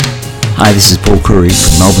Hi, this is Paul Curry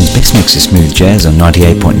from Melbourne's Best Mix of Smooth Jazz on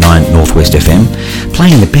 98.9 Northwest FM,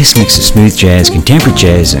 playing the best mix of smooth jazz, contemporary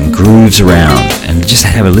jazz and grooves around, and just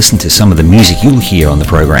have a listen to some of the music you'll hear on the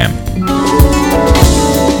program.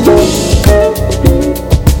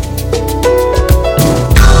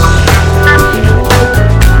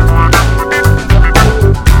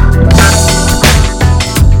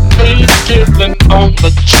 On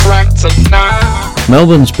the track tonight.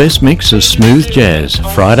 Melbourne's best mix of smooth jazz,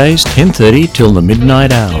 Fridays 10:30 till the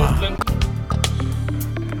midnight hour.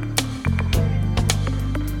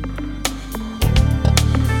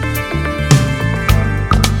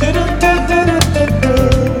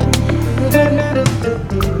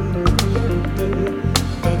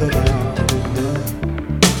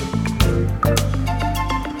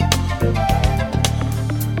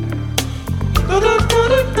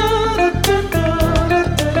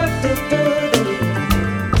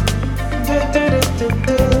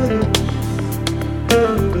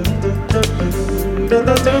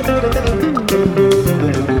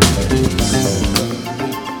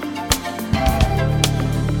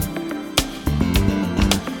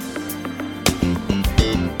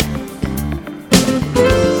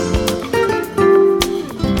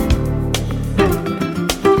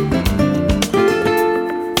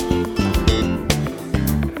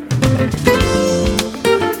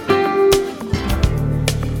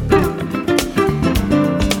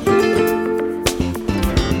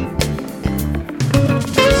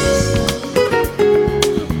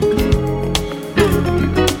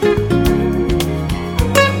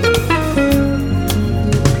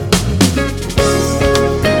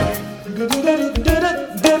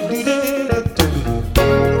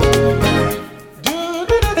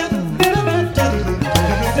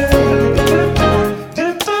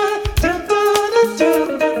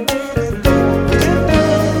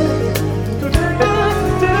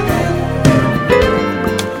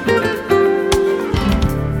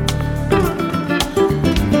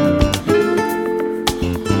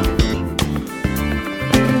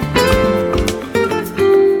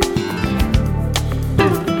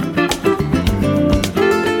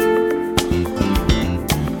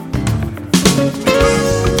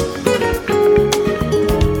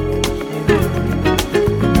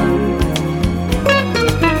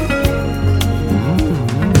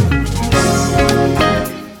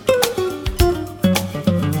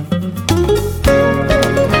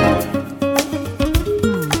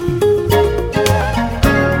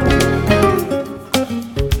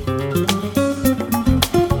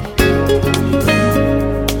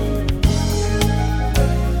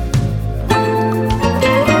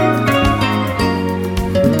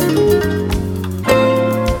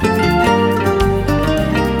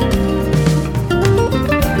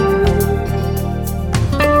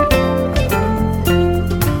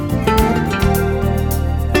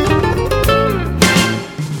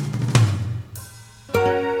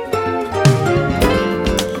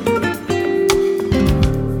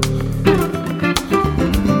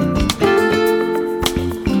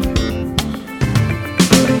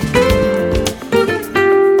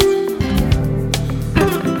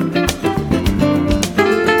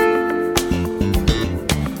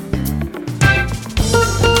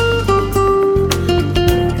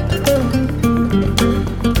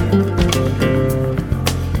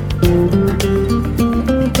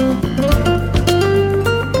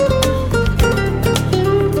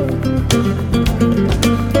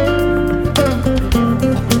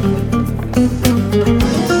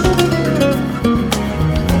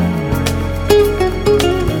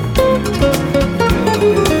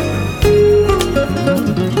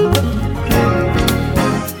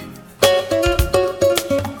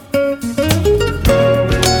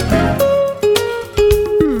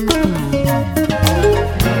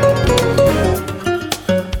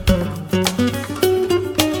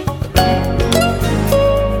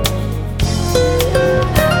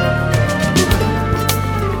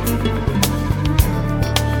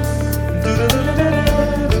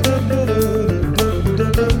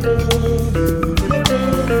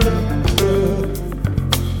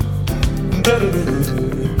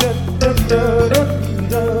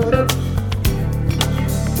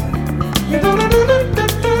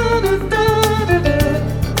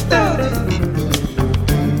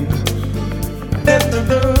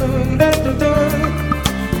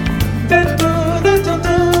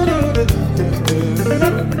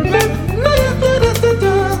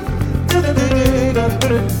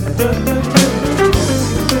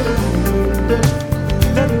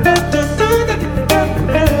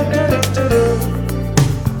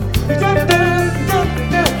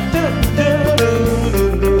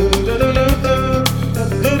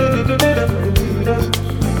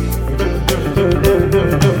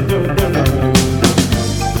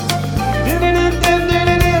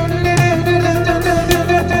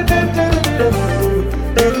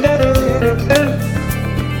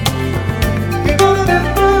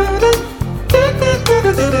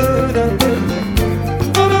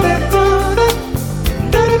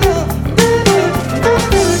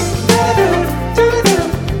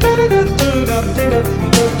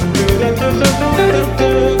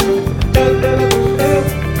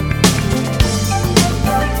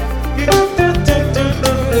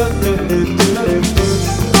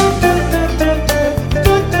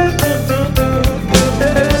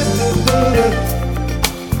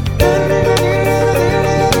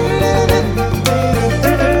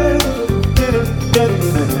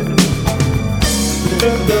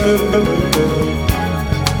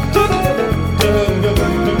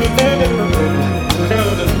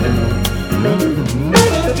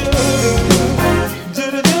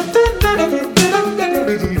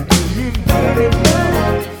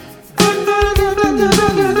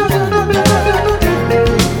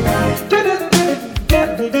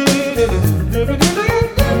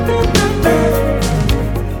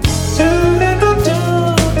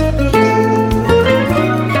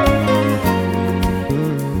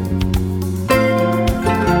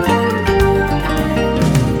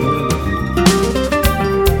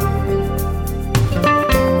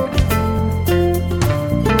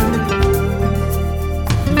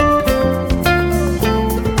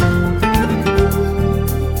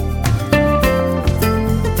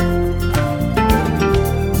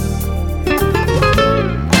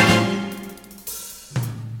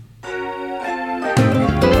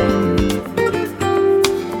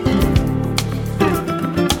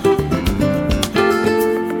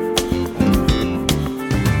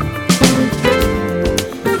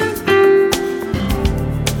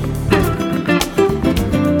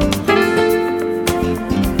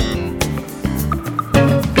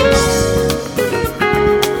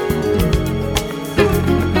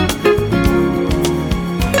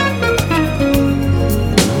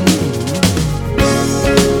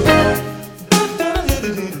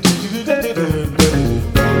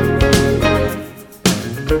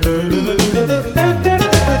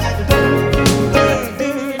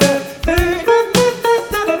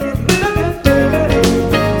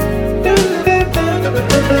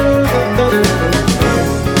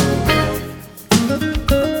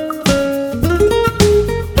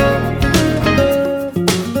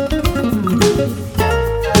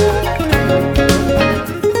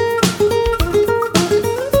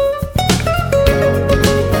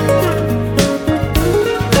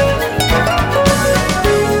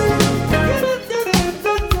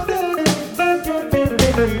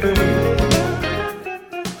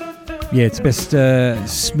 Yeah, it's best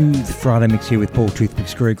smooth Friday mix here with Paul Toothpick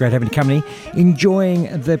Screw. Great having you company.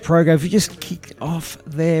 Enjoying the program. If you just kicked off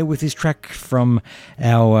there with this track from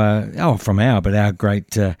our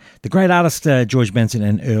great the great artist George Benson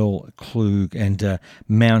and Earl Klug and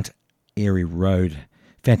Mount Airy Road.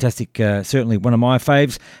 Fantastic, certainly one of my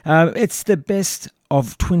faves. It's the best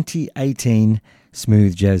of 2018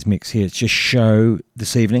 smooth jazz mix here. It's just show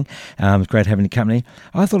this evening. It's great having the company.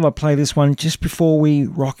 I thought I'd play this one just before we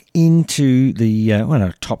rock into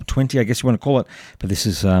the top 20, I guess you want to call it. But this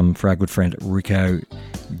is for our good friend Rico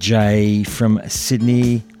J from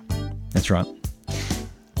Sydney. That's right.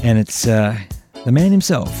 And it's the man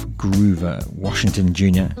himself, Groover Washington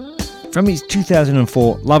Jr. from his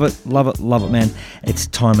 2004. Love it, love it, love it, man. It's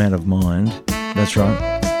Time Out of Mind. That's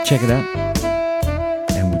right. Check it out.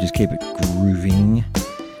 And we'll just keep it grooving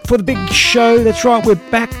for the big show. That's right, we're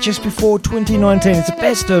back just before 2019. It's the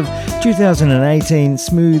best of 2018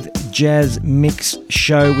 smooth jazz mix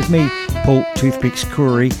show with me, Paul Toothpicks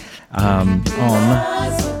Curry, on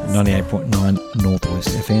 98.9 Northwest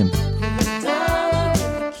FM.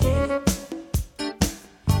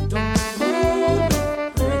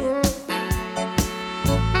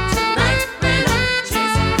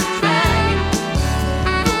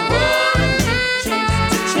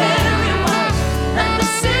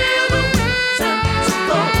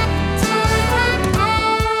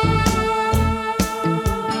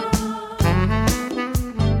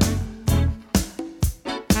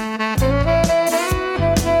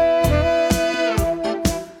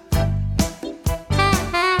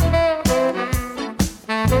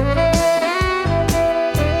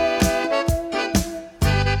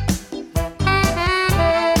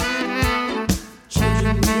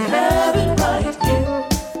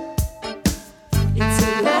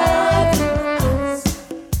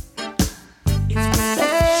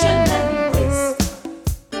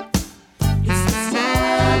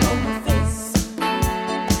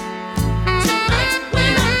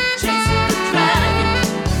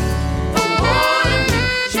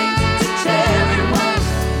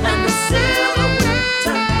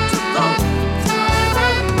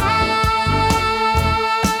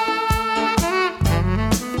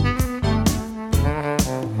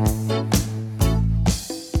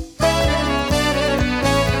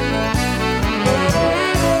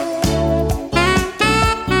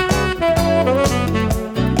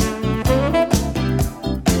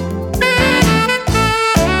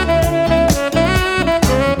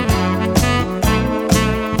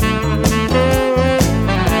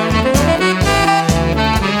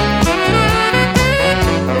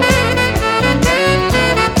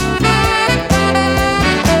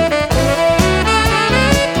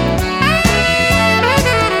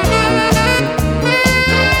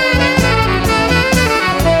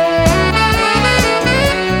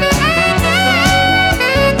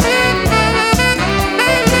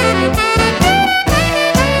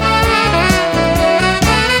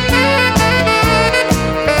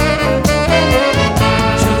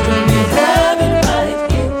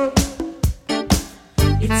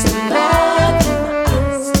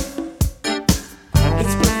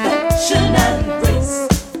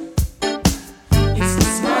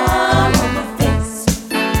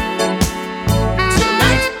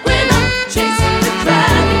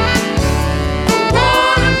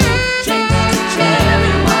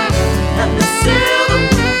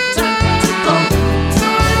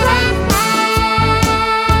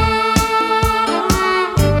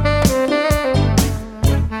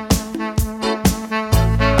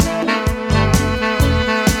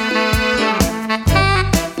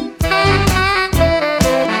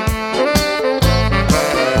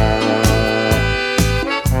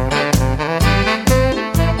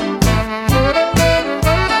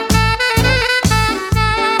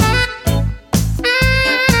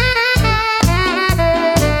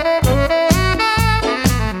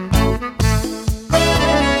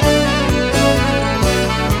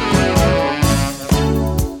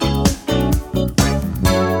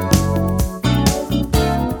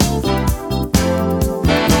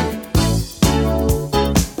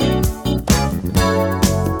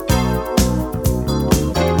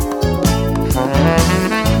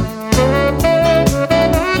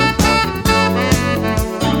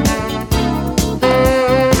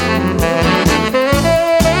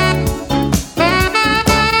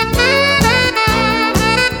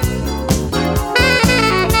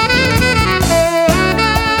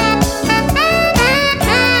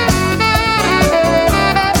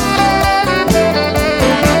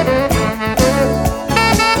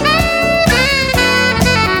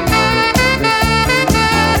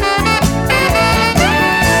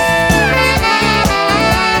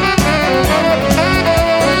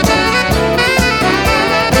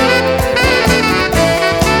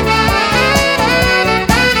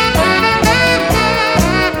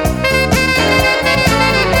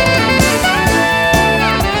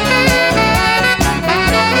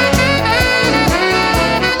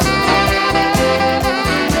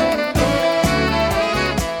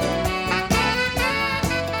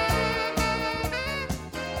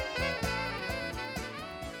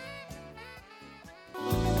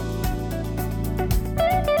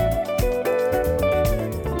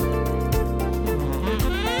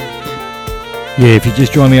 Yeah, if you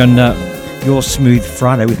just join me on Your Smooth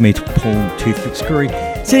Friday with me, Paul Toothpick Scurry,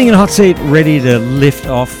 sitting in a hot seat, ready to lift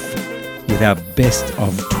off with our best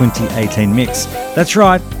of 2018 mix. That's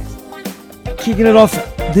right, kicking it off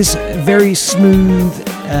this very smooth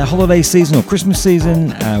holiday season or Christmas season,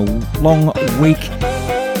 long week,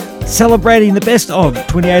 celebrating the best of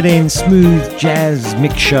 2018 smooth jazz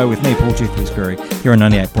mix show with me, Paul Toothpick Scurry, here on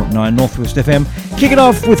 98.9 Northwest FM. Kick it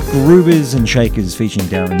off with Groovers and Shakers featuring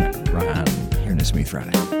Darren Rahan here in a Smooth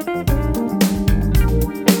Friday.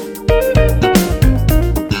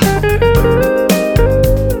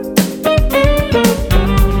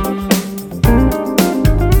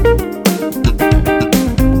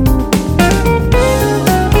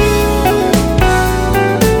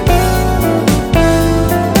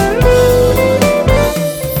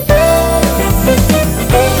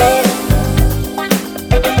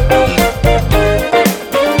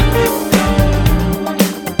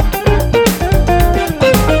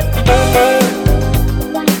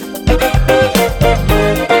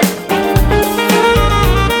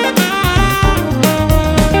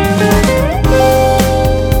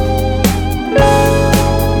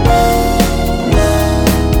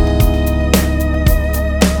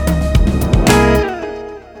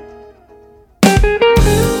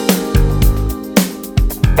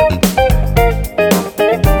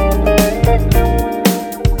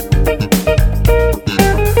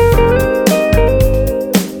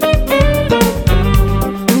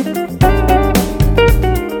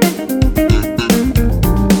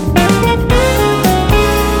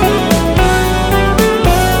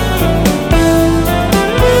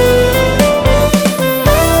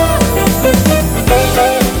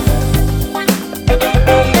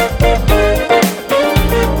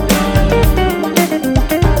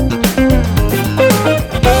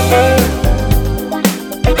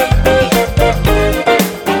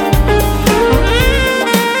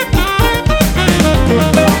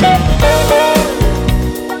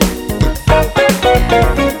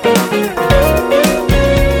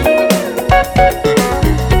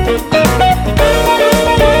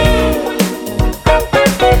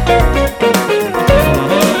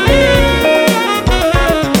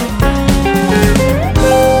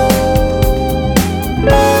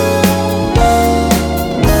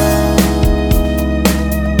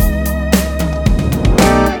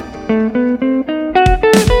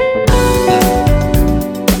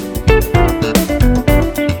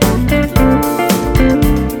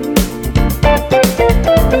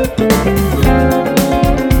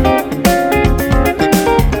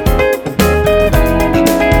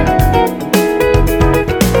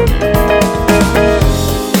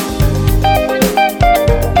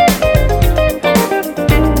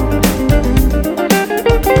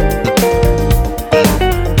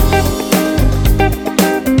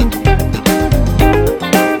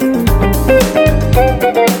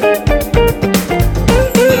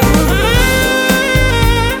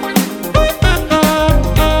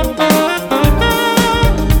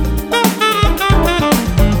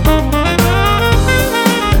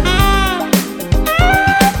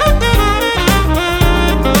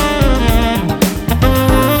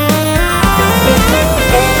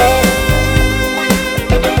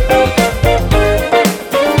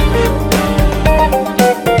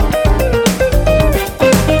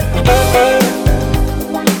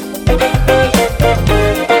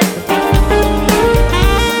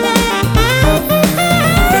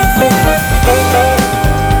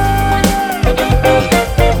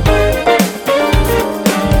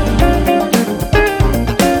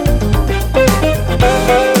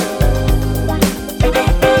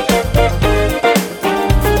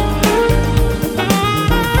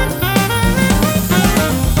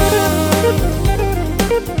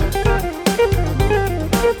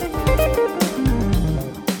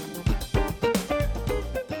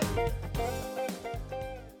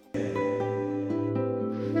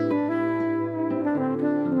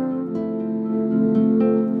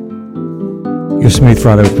 Your Smooth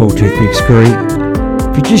Friday with Paul Toothpick Scurry.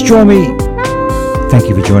 If you just joined me, thank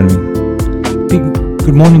you for joining me.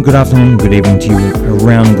 Good morning, good afternoon, good evening to you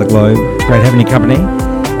around the globe. Great having your company.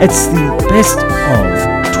 It's the best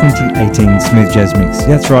of 2018 Smooth Jazz Mix.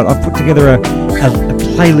 That's right, I've put together a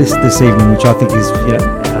playlist this evening which I think is,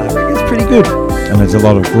 it's pretty good. And there's a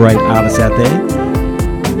lot of great artists out there.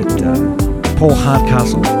 But Paul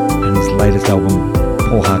Hardcastle and his latest album,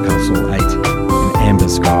 Paul Hardcastle 8 in Amber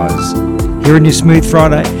Skies. Here in your Smooth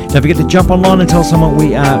Friday. Don't forget to jump online and tell someone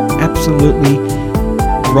we are absolutely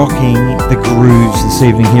rocking the grooves this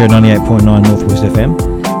evening here at 98.9 Northwest FM.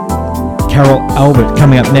 Carol Albert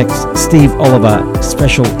coming up next. Steve Oliver,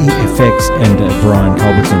 Special EFX, and Brian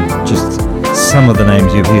Culbertson. Just some of the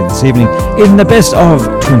names you've heard this evening in the best of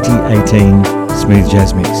 2018 Smooth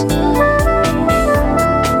Jazz Mix.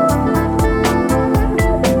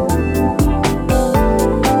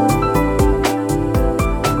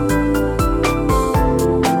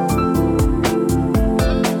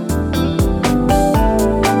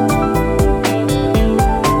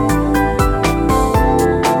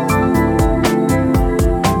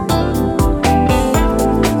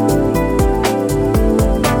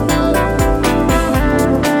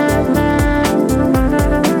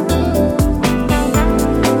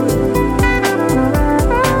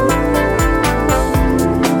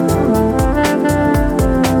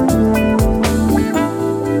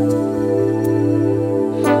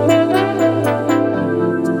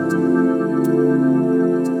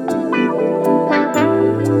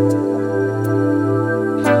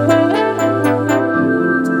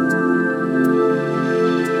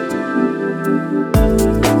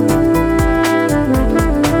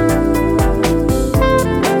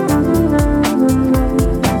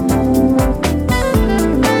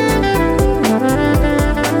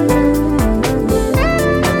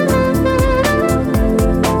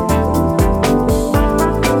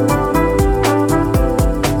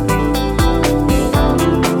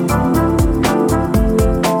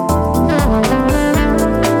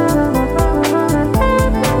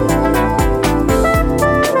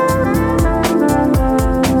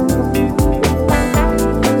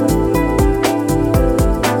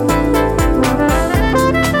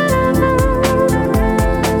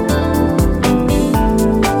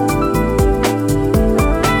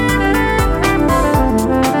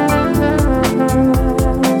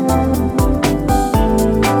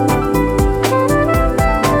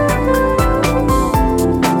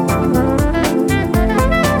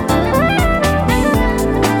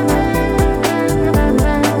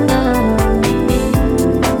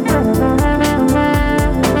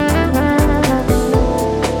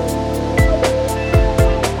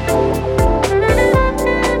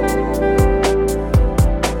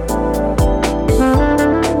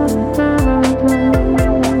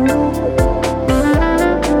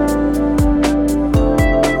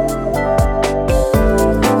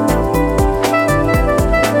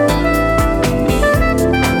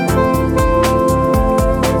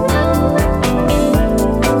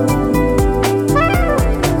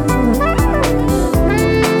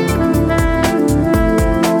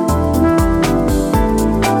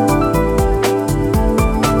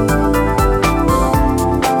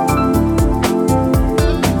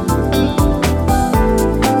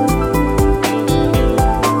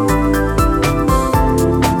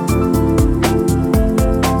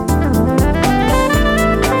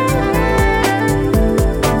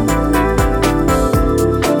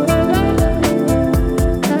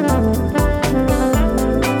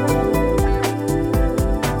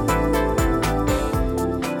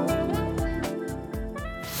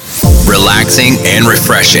 relaxing, and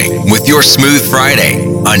refreshing with your Smooth Friday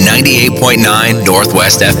on 98.9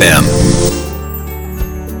 Northwest FM.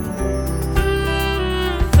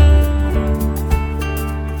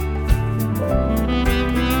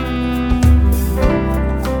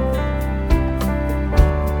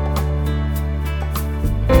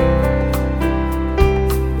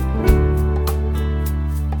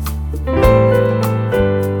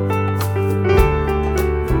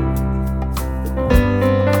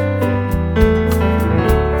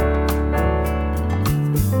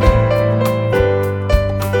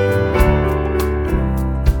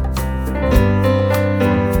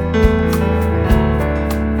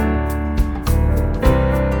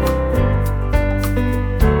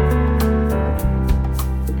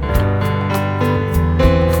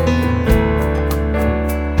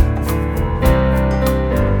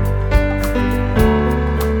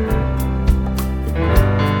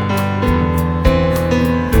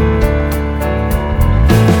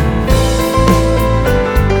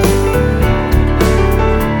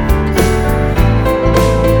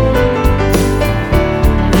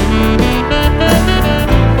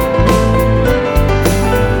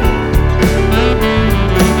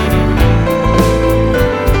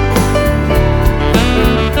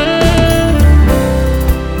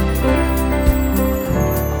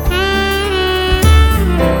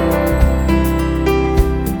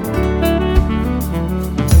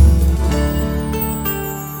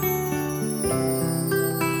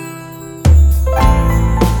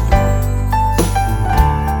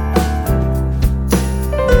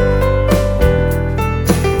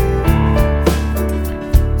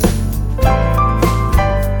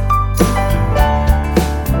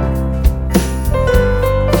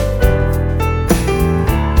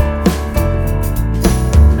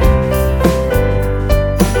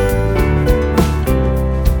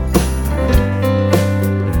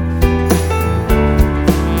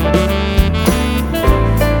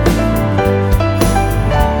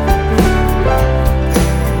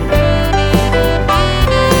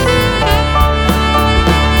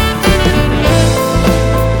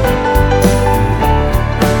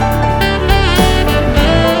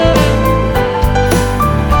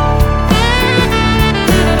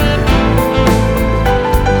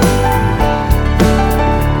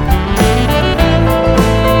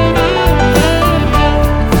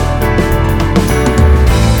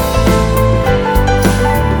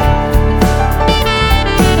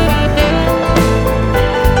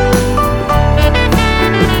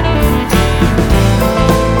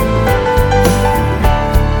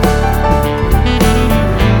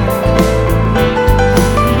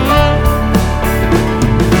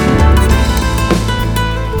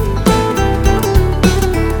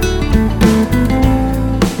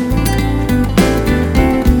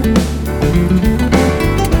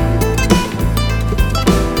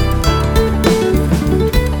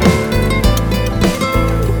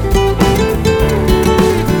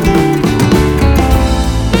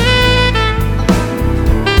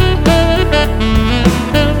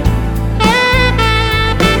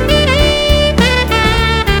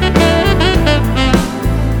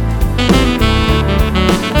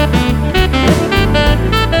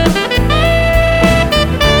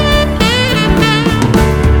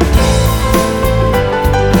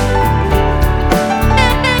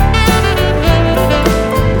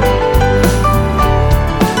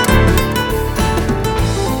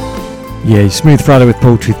 Yeah, Smooth Friday with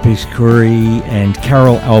Paul Toothpicks Curry and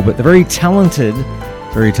Carol Albert, the very talented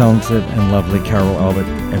and lovely Carol Albert,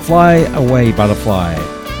 and Fly Away Butterfly.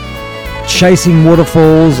 Chasing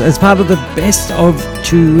Waterfalls as part of the Best of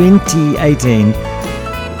 2018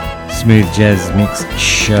 Smooth Jazz Mix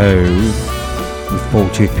show with Paul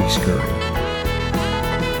Toothpicks Curry.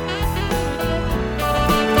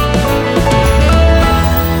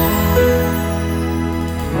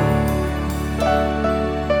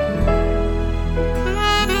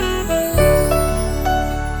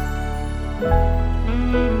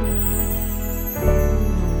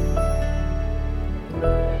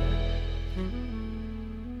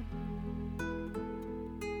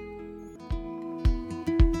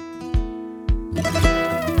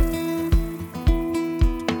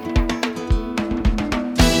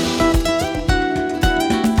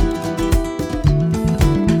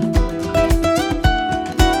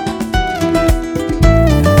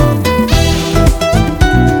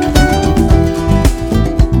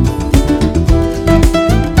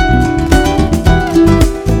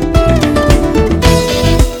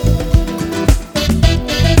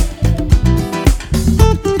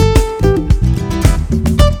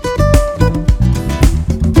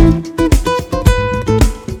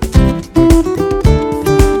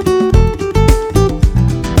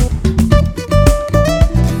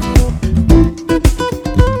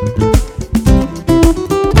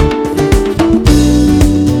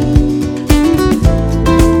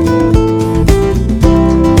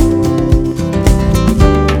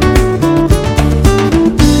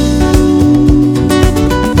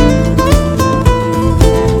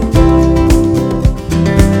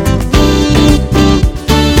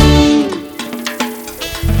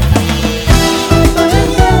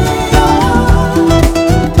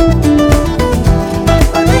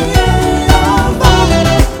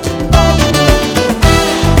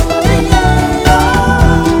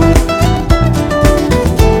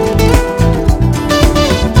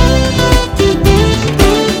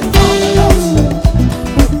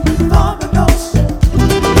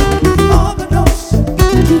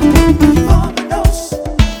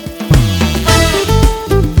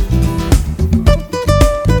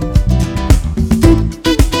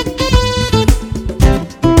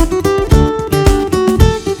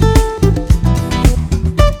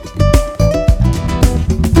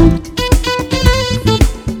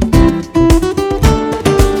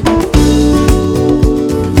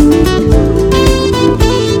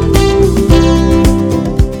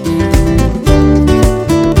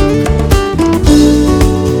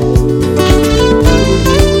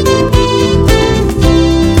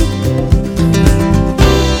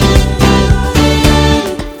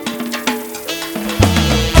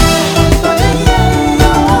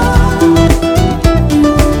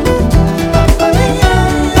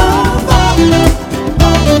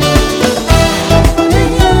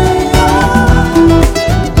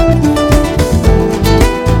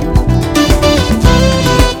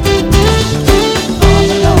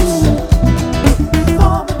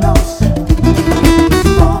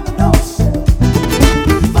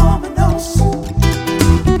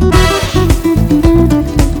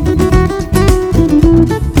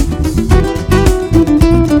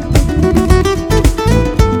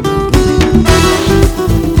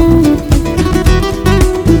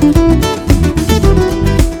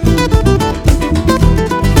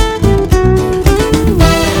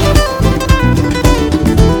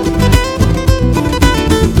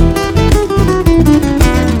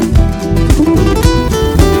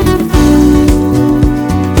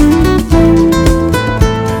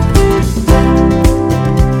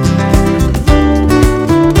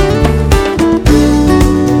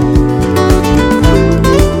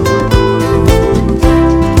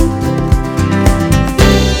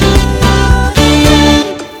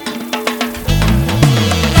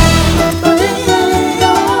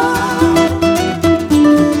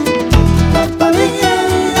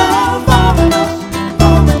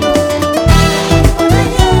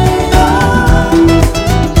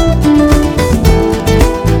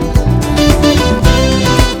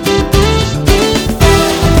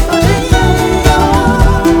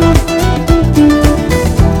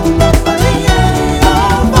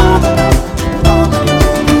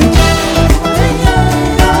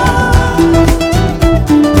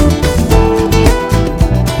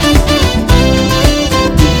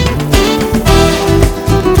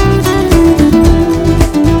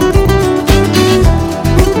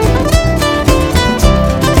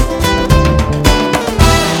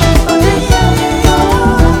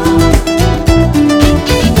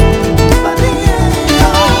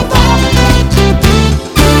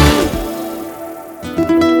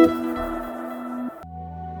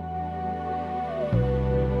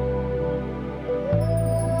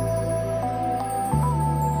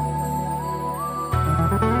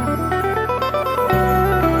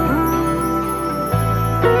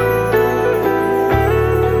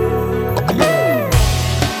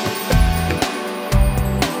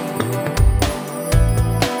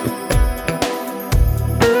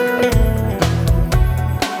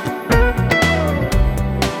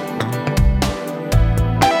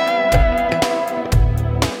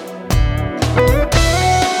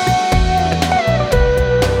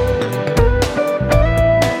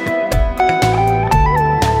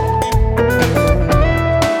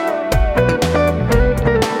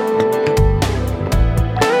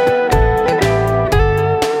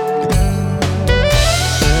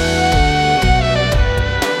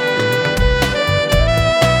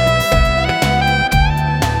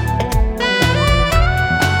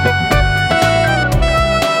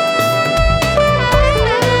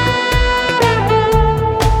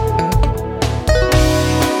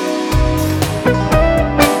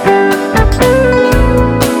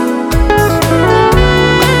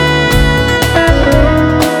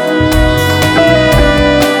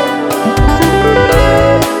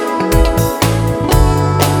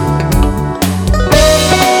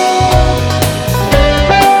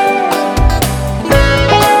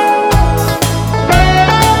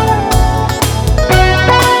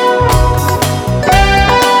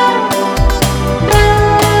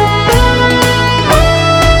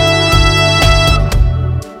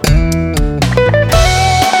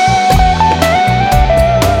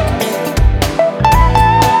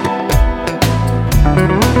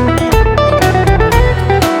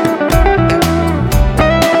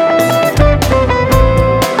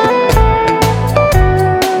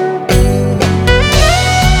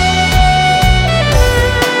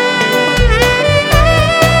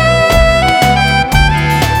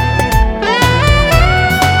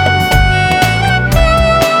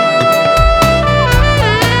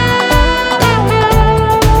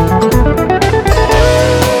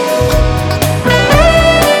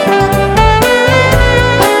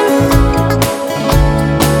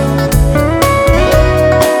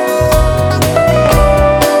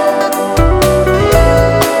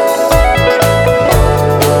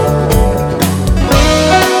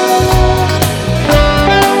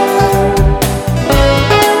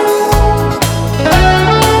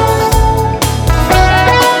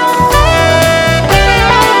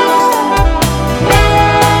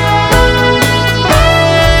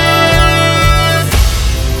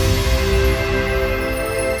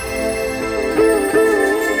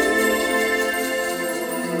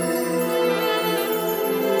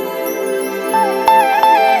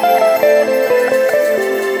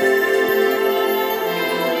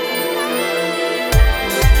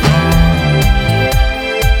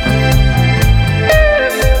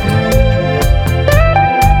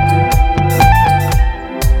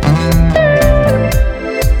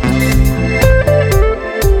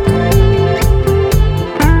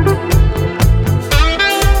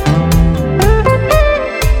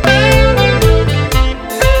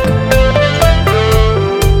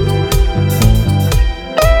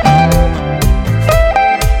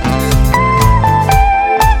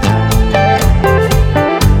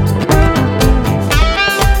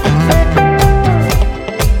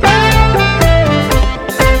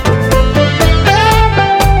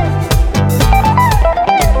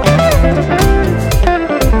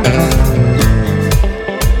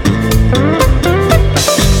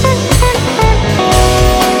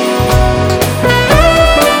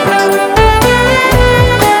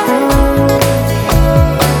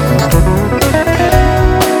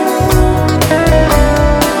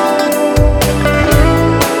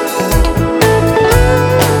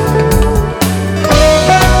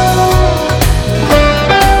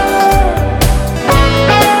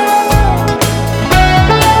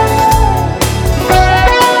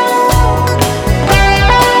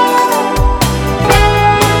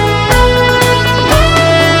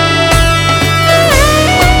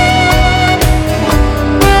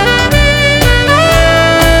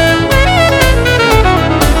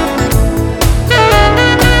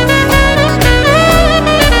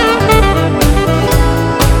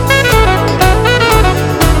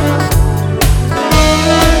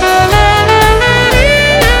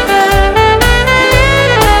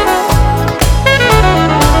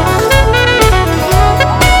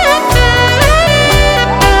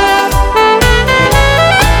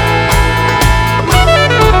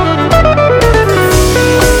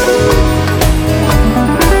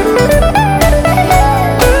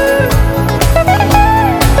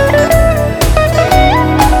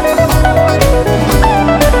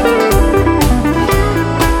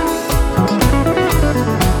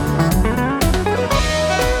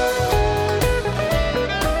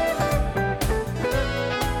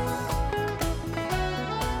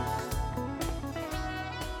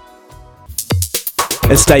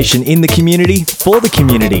 A station in the community for the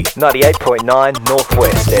community. 98.9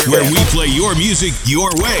 Northwest FM. Where we play your music your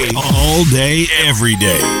way all day, every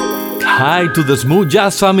day. Hi to the Smooth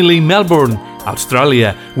Jazz family in Melbourne,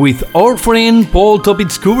 Australia, with our friend Paul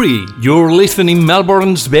Topitscuri. You're listening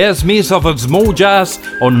Melbourne's best mix of smooth jazz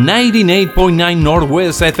on 98.9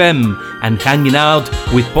 Northwest FM and hanging out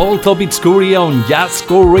with Paul Topitscuri on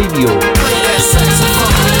Jazzcore Radio.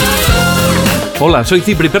 Hola, soy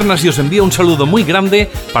Cipri Pernas y os envío un saludo muy grande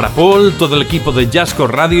para Paul, todo el equipo de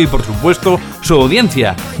Jazzcore Radio y por supuesto su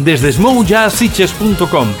audiencia desde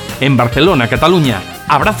smoothjazzsitges.com en Barcelona, Cataluña.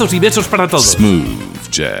 Abrazos y besos para todos. Smooth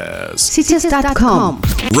Jazz. Sitges.com.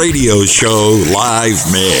 Radio Show Live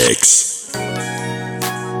Mix.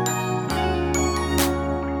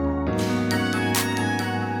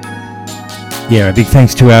 Yeah, a big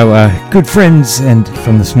thanks to our good friends and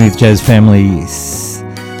from the Smooth Jazz family,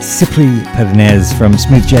 Cipri Pernas from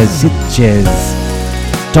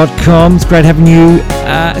smoothjazzsitges.com. It's great having you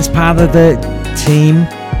as part of the team.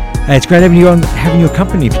 It's great having you on, having your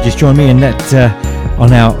company if you just joined me in that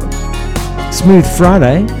on our Smooth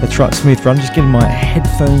Friday. That's right, Smooth Friday. I'm just getting my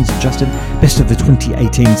headphones adjusted. Best of the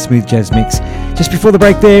 2018 Smooth Jazz Mix. Just before the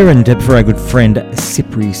break there, and for our good friend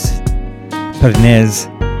Cipri Pernas,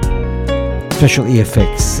 Special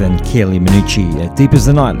effects and Kelly Minucci. Deep as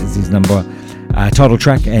the Night is his number. Title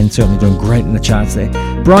track, and certainly doing great in the charts there.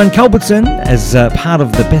 Brian Culbertson as part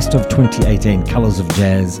of the best of 2018 Colours of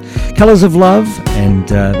Jazz, Colours of Love, and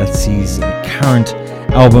that's his current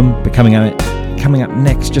album. But coming up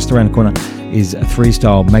next, just around the corner, is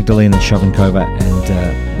Freestyle, Magdalena Shovankova and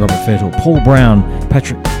Robert Fertel, Paul Brown,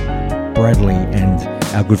 Patrick Bradley, and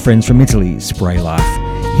our good friends from Italy, Spray Life.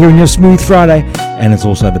 Here in your Smooth Friday, and it's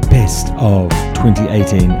also the best of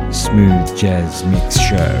 2018 Smooth Jazz Mix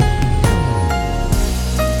Show.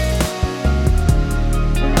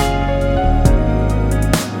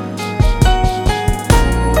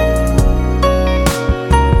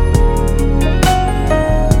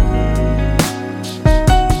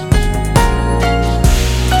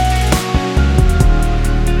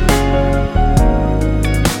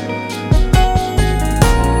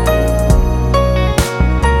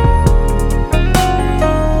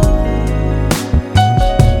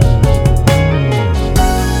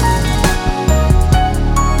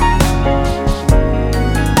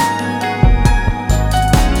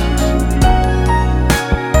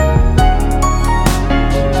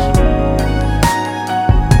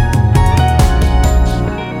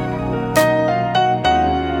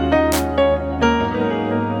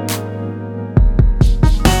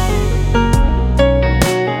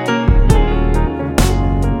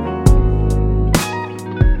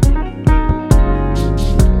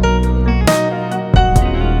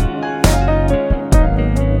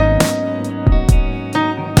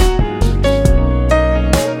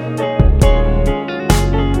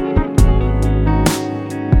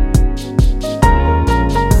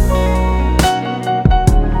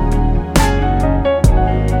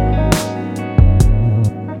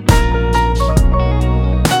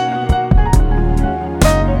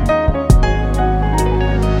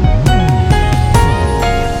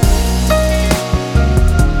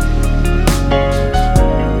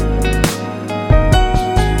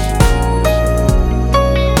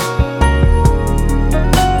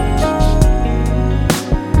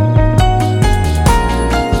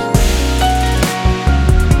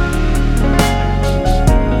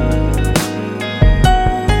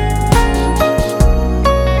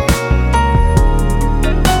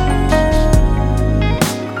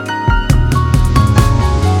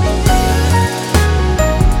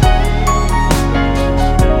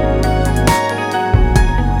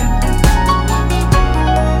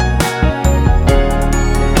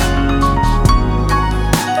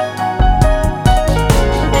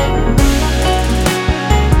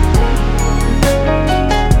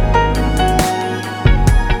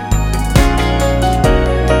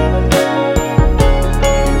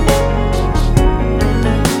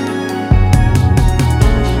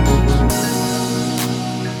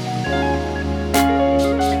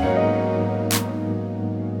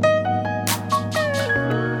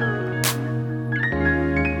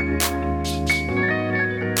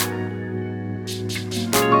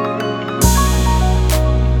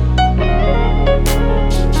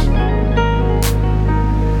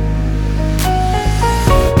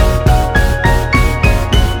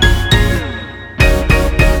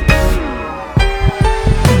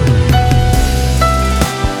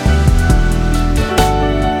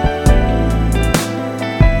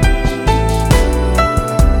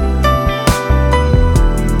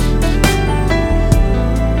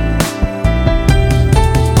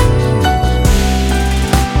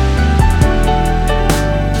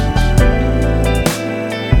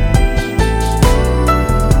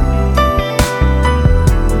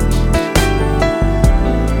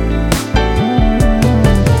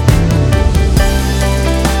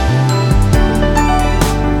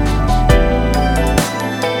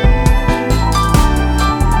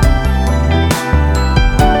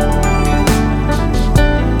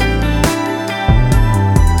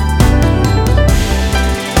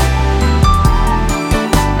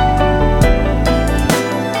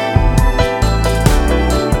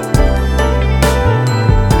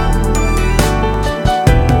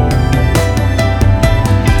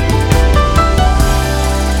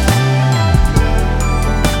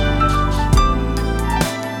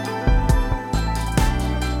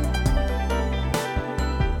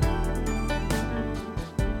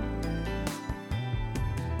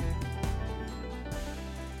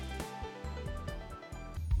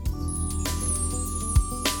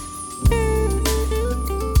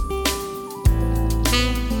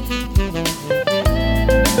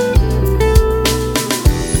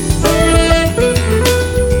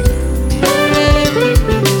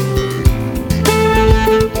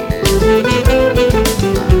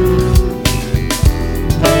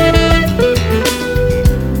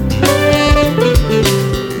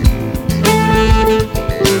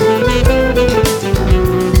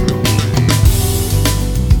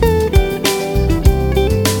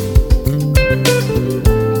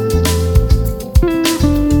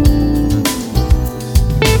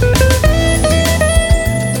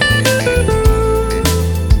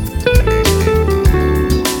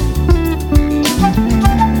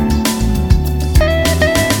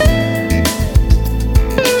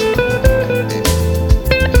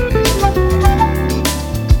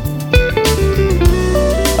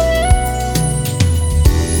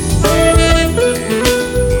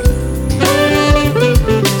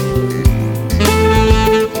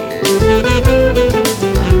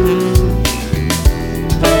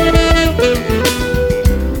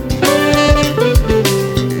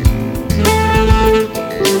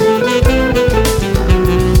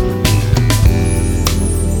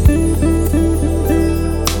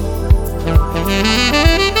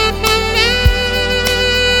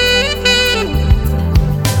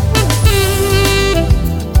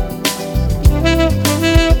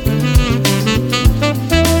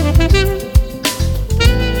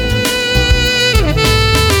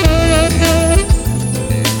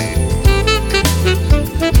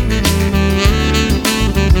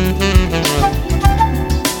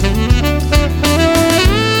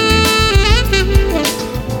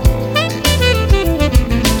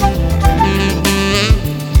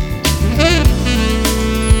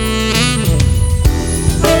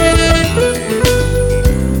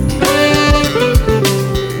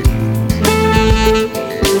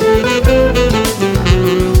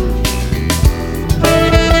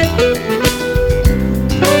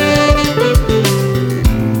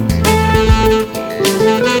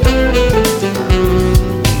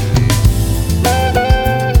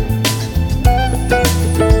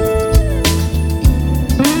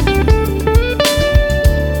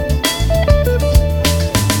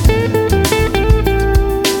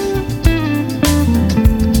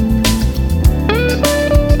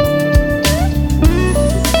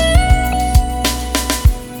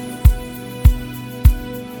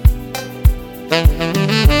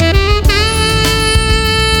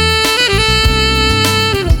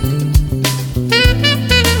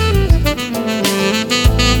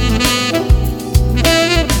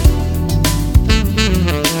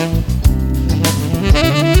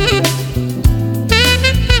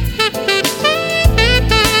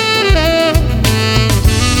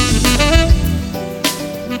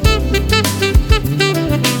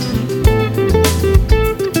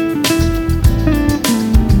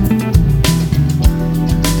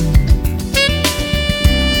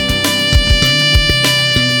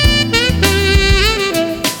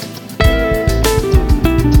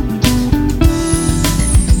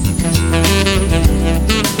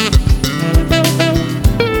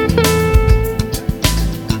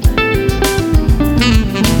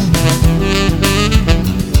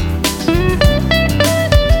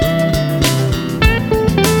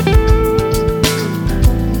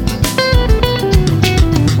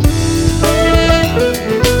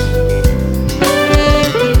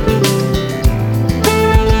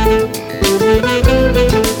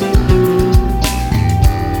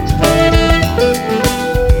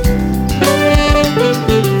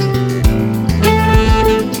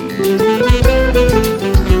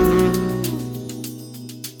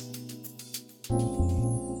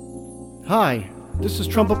 Hi, this is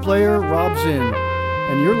trumpet player Rob Zinn,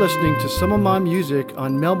 and you're listening to some of my music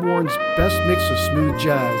on Melbourne's best mix of smooth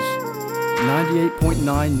jazz,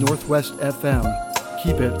 98.9 Northwest FM.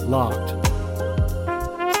 Keep it locked.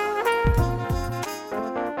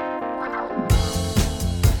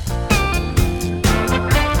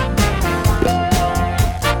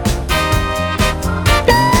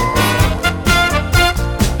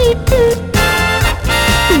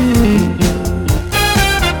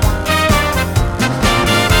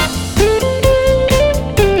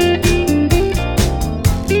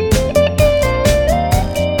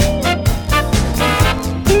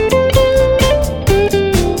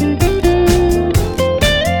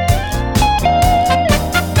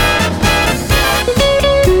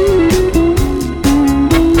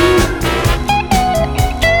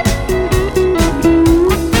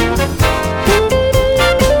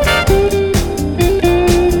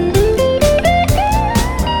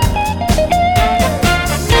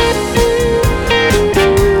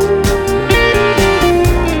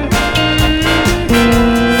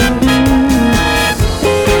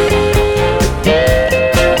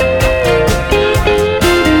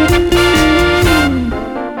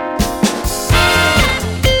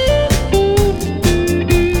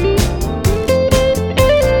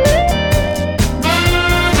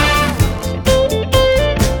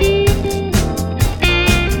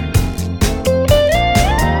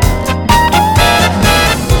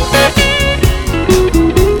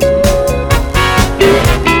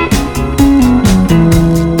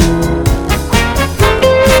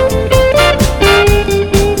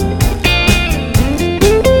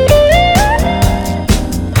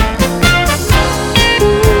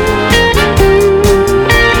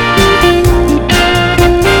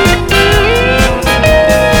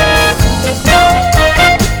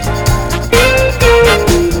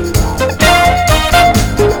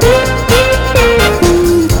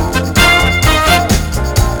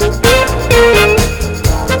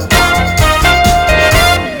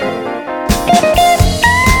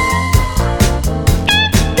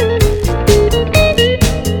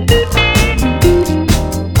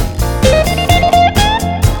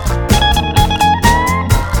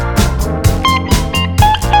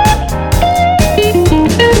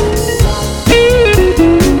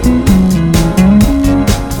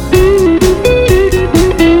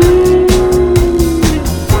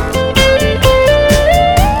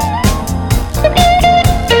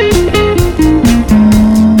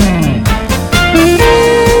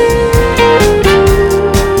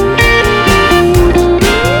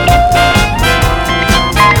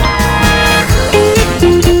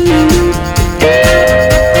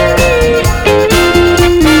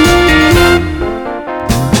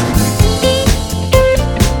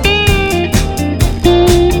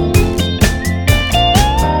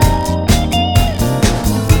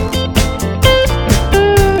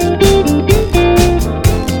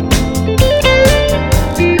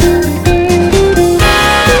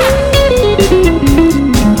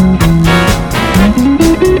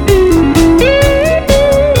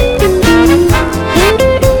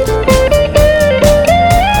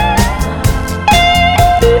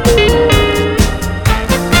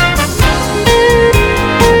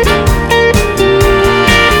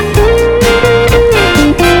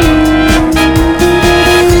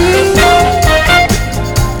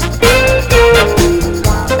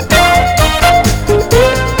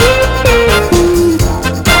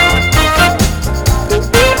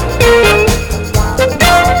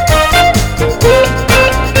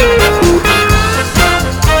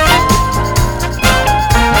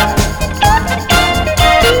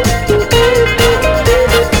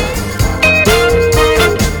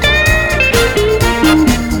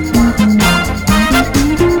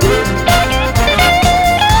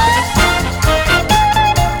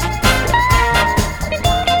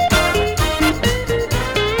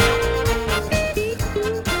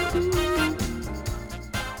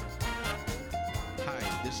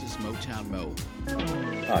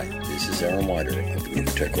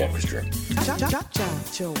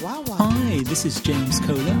 Hi, this is James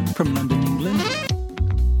Kohler from London, England.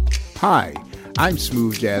 Hi, I'm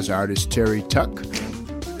smooth jazz artist Terry Tuck.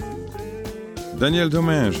 Daniel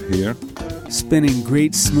Domingue here. Spinning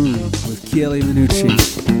great smooth with Chieli Minucci.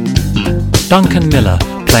 Duncan Miller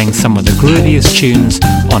playing some of the grooviest tunes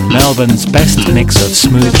on Melbourne's best mix of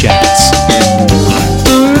smooth jazz.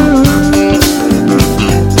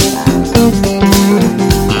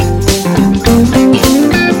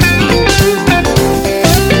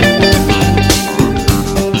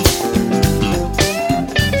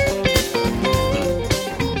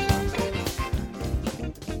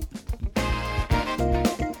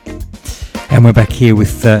 And we're back here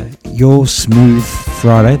with your Smooth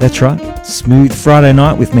Friday. That's right, Smooth Friday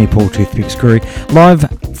night with me, Paul Toothpicks Curry, live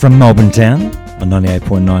from Melbourne town on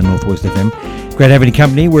 98.9 Northwest FM. Great having you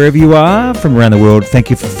company wherever you are from around the world.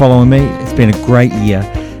 Thank you for following me. It's been a great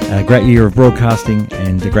year of broadcasting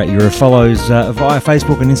and a great year of follows via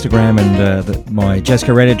Facebook and Instagram and my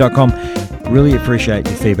jazzcoradio.com. Really appreciate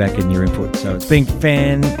your feedback and your input. So it's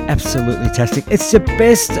been absolutely fantastic. It's the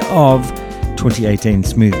best of 2018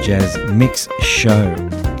 Smooth Jazz Mix Show.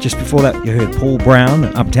 Just before that, you heard Paul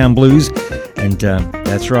Brown, Uptown Blues, and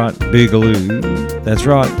that's right, Boogaloo. That's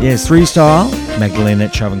right, yes, Three Style, Magdalena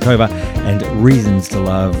Chavankova, and Reasons to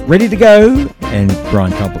Love. Ready to go, and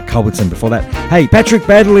Brian Culbertson before that. Hey, Patrick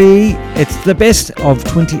Badley, it's the best of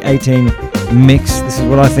 2018 mix. This is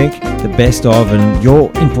what I think, the best of, and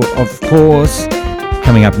your input, of course.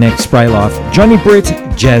 Coming up next, Spray Life, Johnny Britt,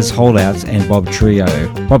 Jazz Holdouts, and Bob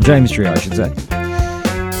James Trio, I should say.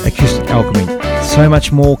 Acoustic Alchemy. So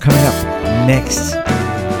much more coming up next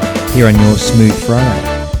here on your Smooth Friday.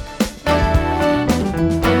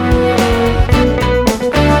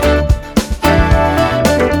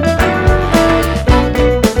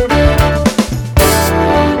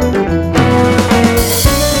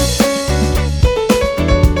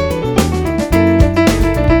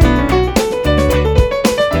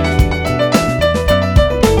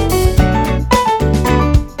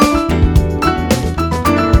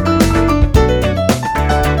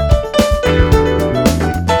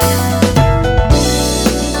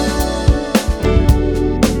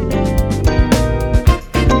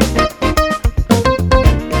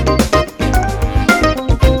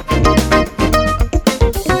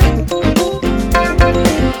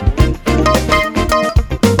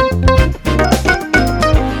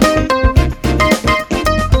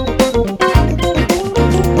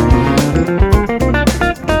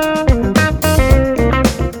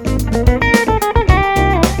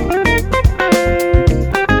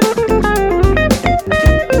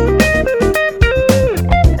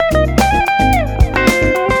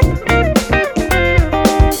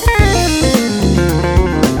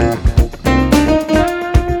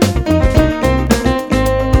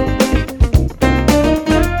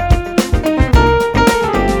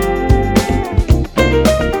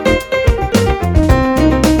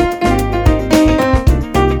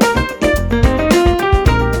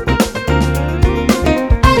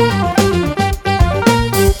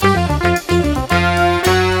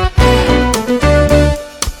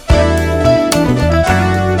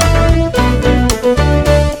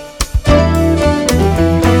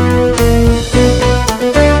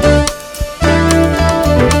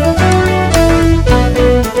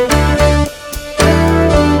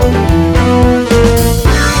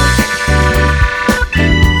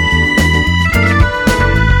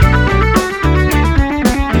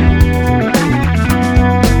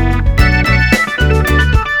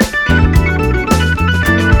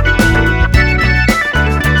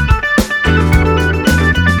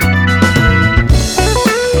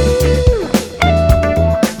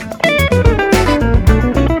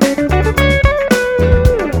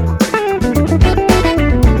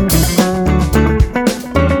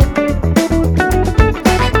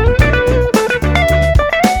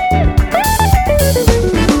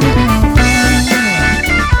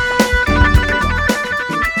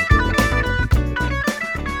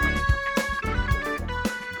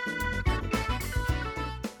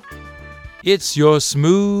 It's your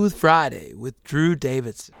Smooth Friday with Drew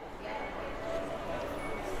Davidson.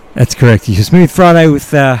 That's correct. Your Smooth Friday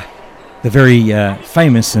with the very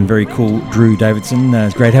famous and very cool Drew Davidson.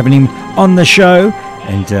 It's great having him on the show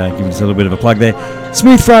and giving us a little bit of a plug there.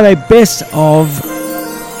 Smooth Friday, best of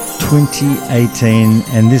 2018,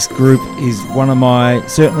 and this group is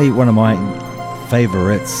certainly one of my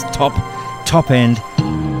favourites. Top end,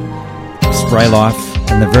 Spray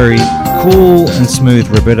Life, and the very cool and smooth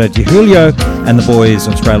Roberto Di Julio and the boys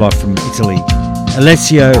on Spray Life from Italy,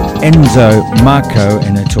 Alessio, Enzo, Marco,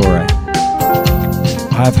 and Ettore.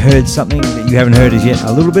 I've heard something that you haven't heard as yet,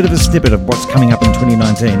 a little bit of a snippet of what's coming up in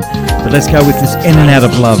 2019. But let's go with this In and Out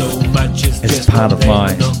of Love as part of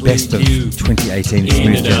my best of 2018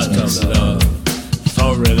 Smooth Jazz Mix.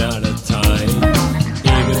 For another time,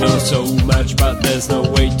 even though so much, but there's no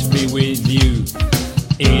way to be with you.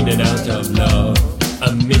 In and out of love,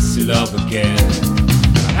 I miss you, love again.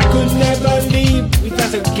 I could never leave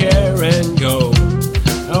without a care and go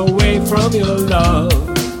away from your love,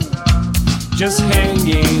 just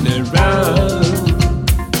hanging around.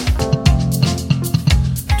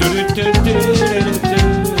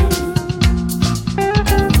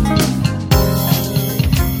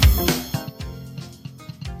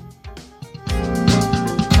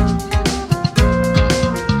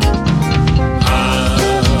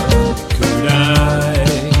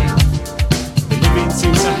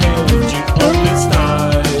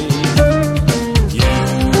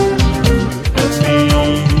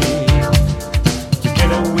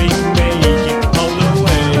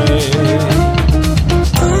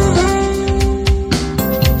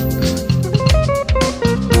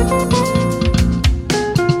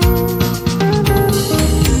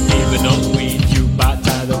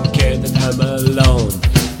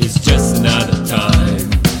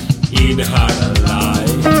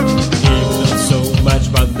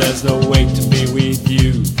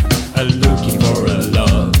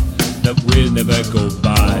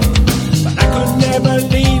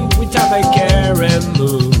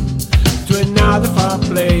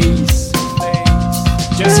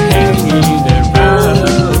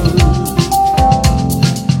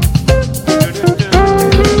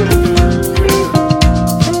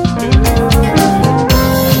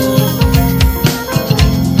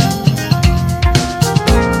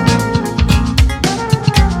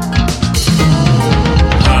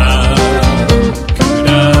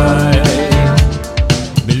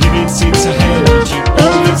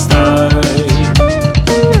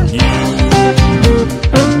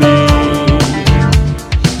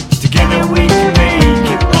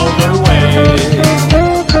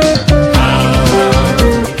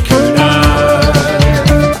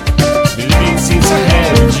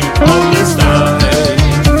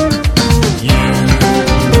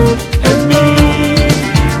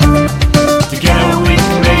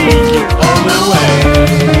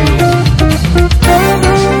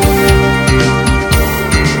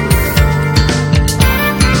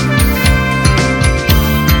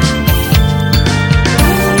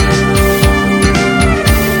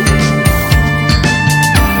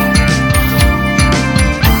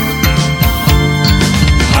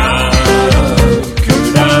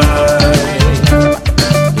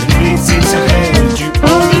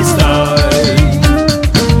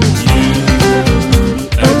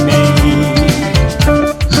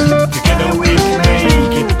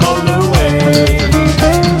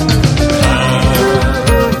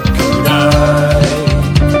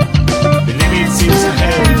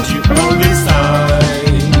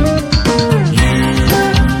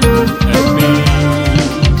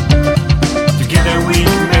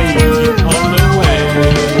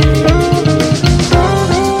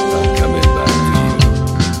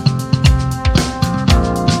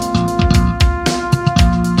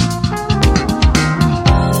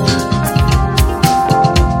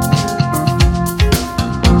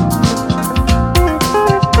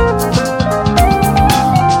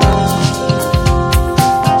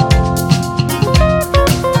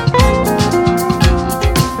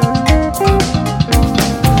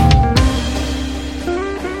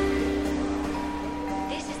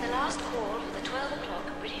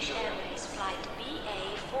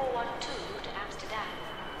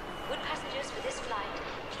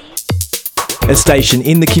 A station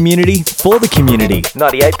in the community for the community.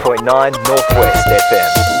 98.9 Northwest FM.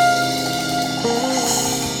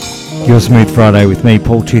 Your Smooth Friday with me,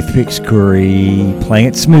 Paul Toothpicks Curry, playing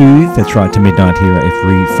it smooth. That's right, to midnight here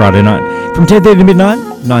every Friday night. From 10:30 to midnight,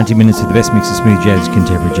 90 minutes of the best mix of smooth jazz,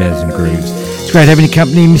 contemporary jazz and grooves. It's great having you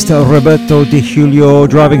company, Mr. Roberto De Julio,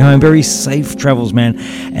 driving home. Very safe travels, man.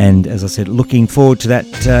 And as I said, looking forward to that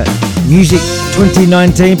Music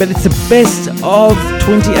 2019, but it's the best of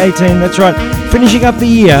 2018. That's right, finishing up the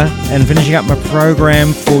year and finishing up my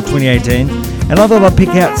program for 2018. And I thought I'd pick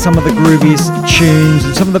out some of the grooviest tunes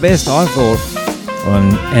and some of the best I thought.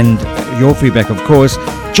 And your feedback, of course.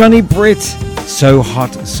 Johnny Britt, So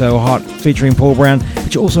Hot, featuring Paul Brown,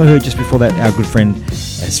 which you also heard just before that, our good friend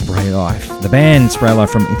Spray Life. The band Spray Life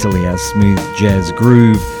from Italy, our smooth jazz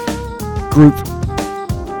groove group,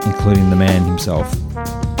 including the man himself,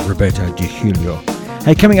 Roberto Di Julio.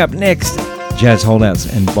 Hey, coming up next, Jazz Holdouts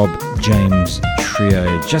and Bob James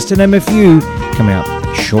Trio. Just to name a few, coming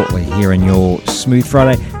up shortly here in your Smooth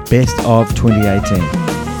Friday Best of 2018.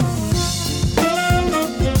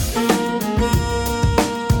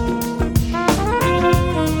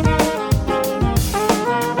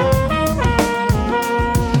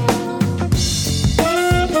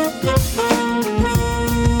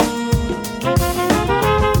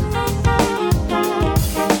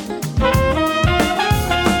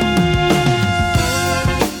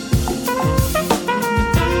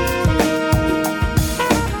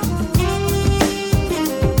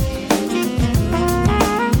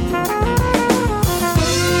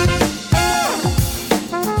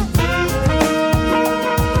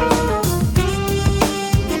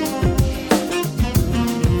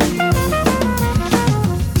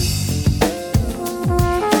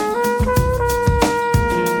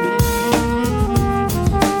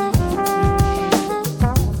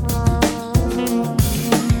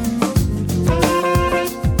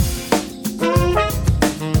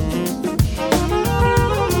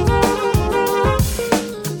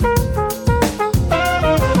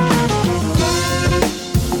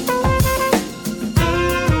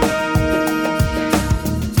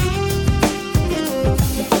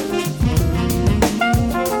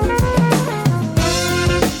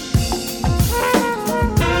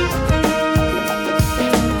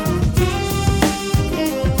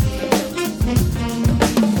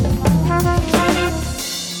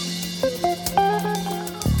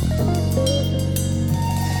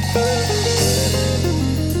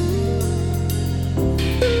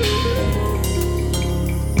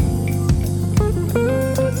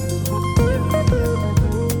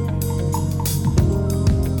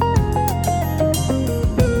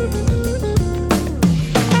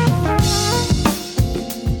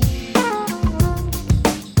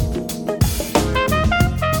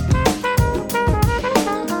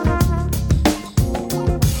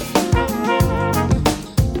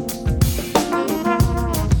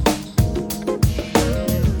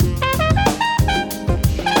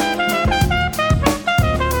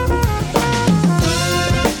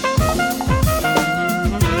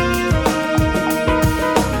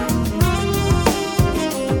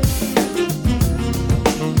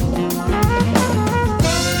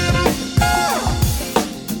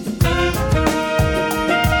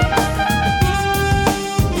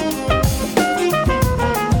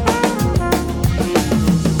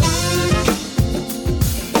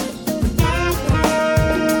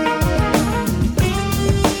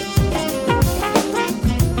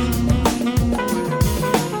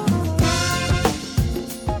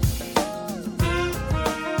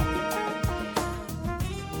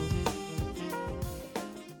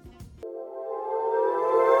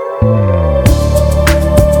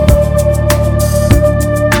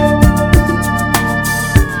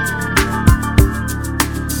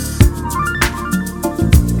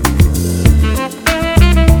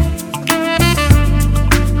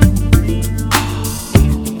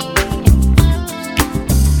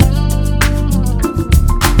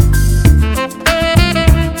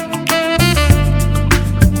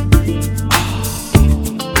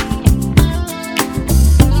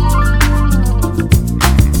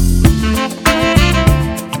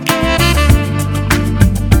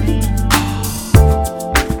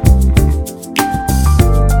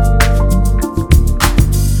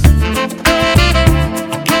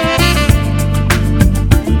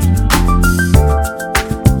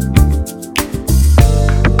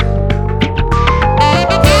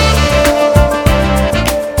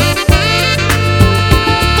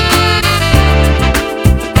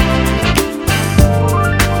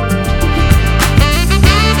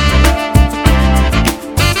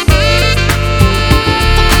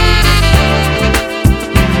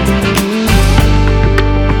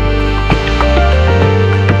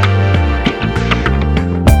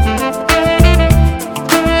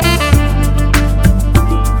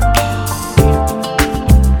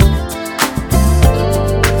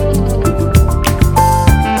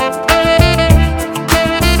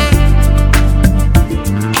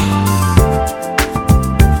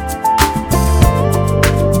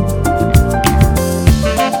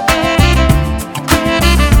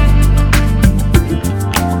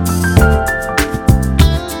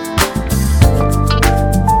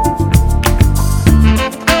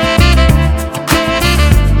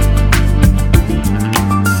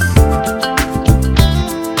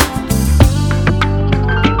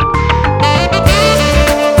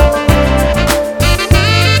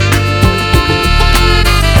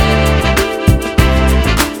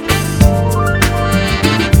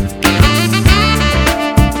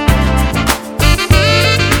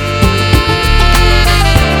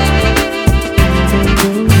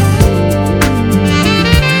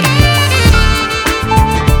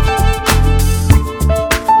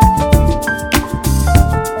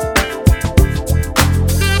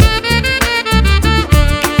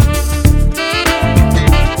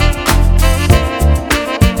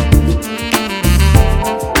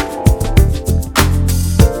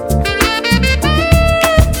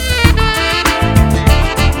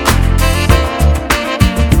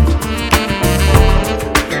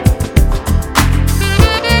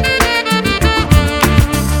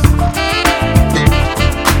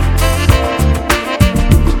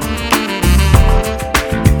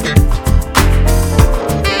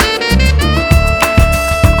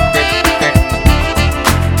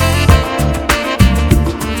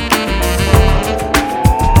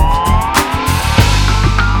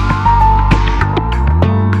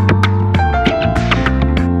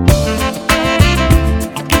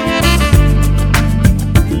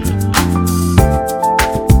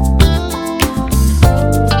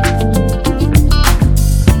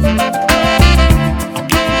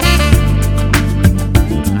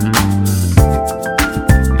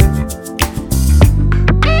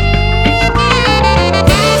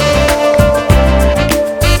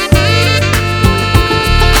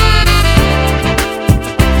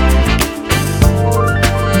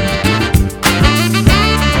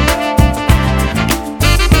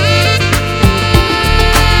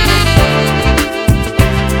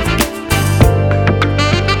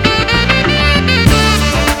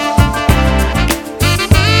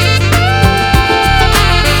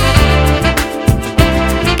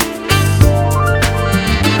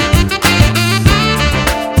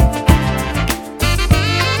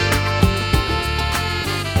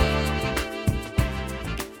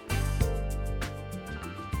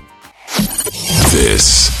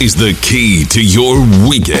 This is the key to your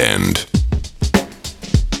weekend.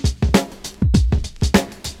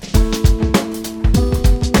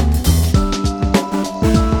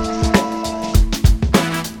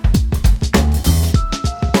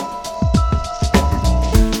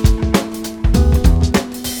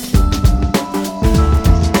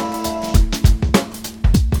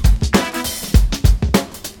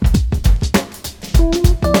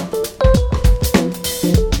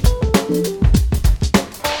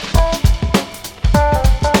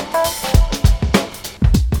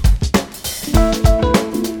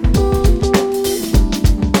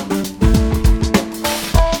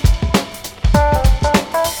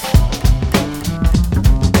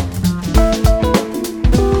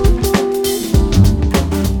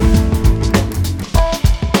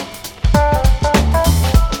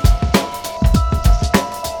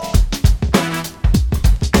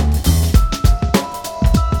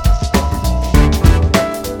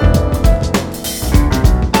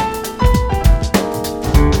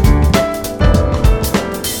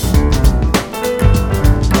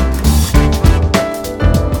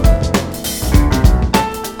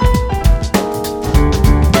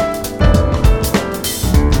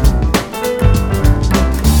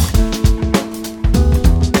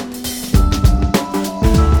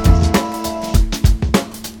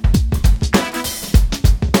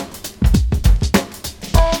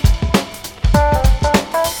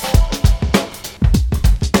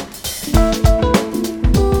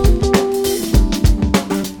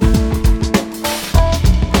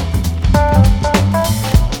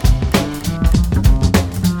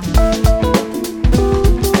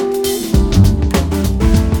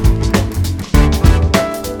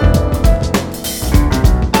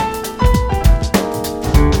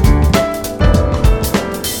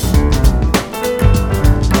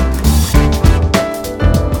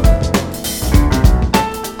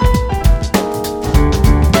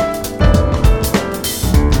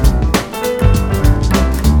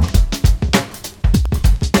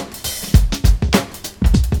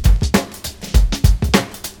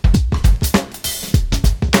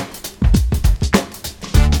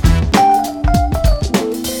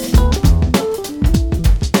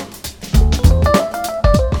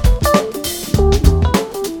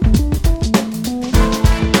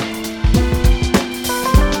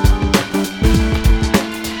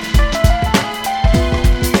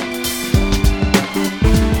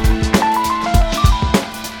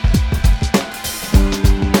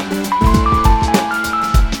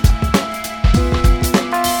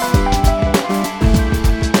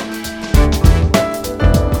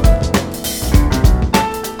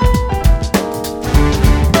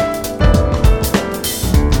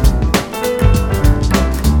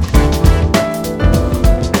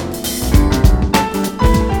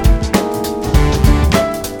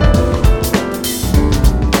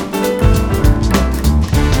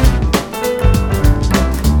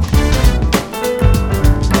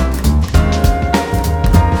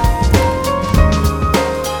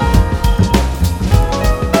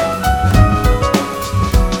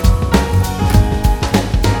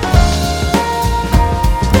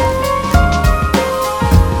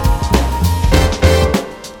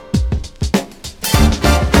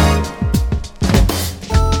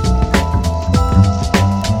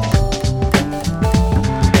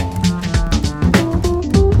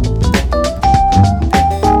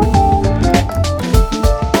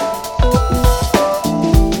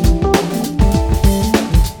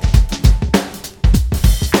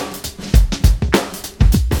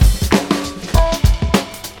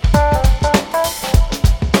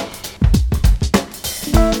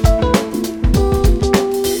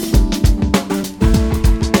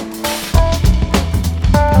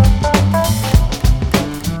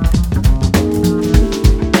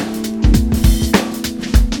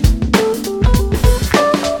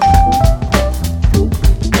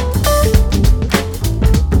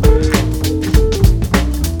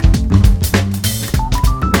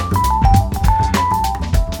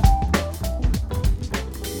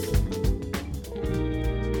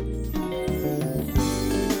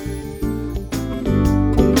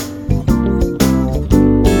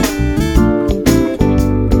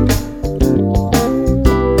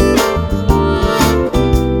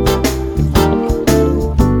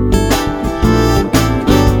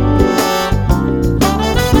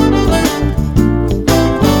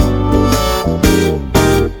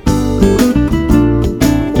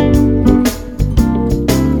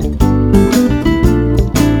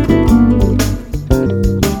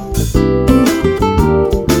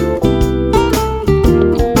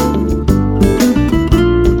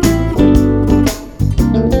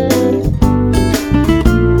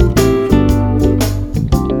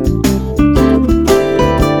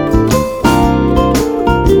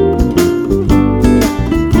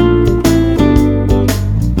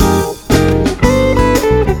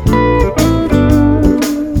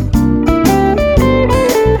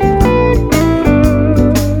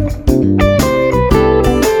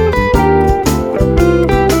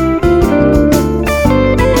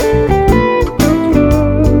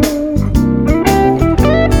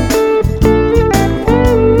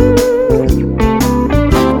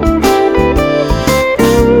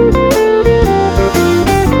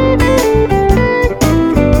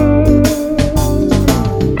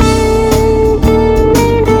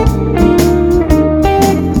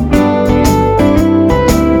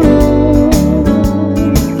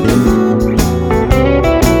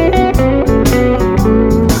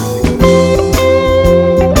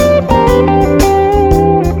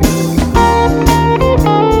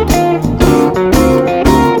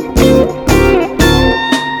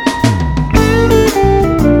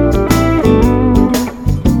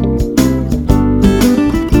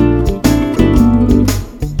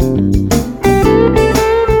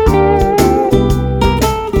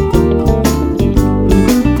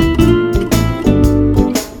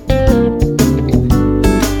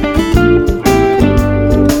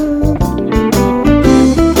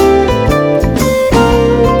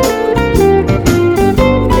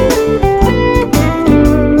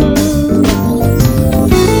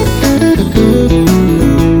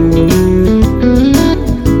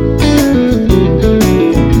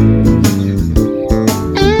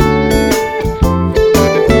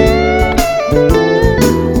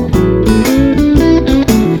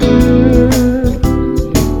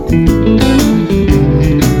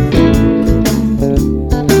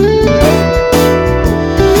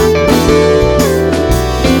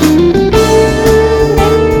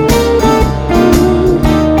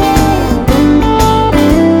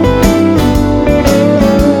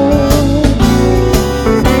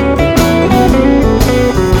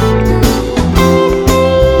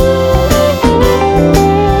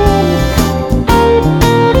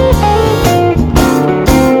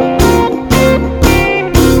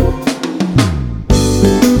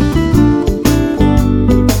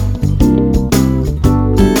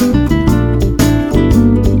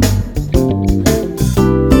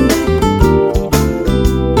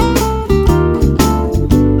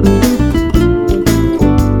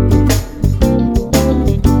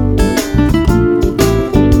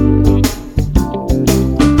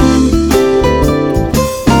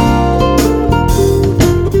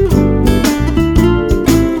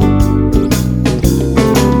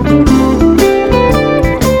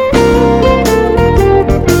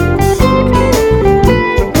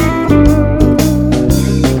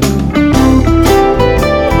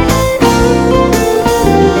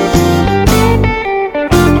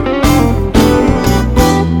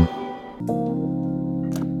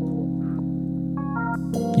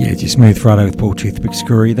 Yeah, it's your Smooth Friday with Paul Toothpick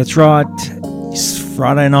Scurry. That's right. It's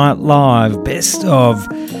Friday Night Live, best of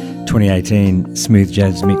 2018 Smooth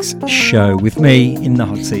Jazz Mix show with me in the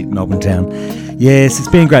hot seat, Melbourne town. Yes, it's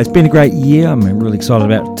been great. It's been a great year. I'm really excited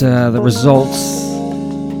about the results.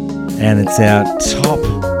 And it's our top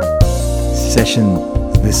session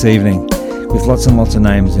this evening with lots and lots of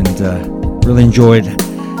names, and really enjoyed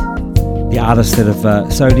the artists that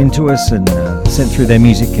have sewed into us and sent through their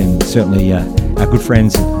music, and certainly our good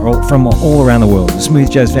friends from all around the world, the Smooth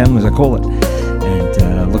Jazz family as I call it.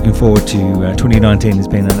 And looking forward to 2019. Has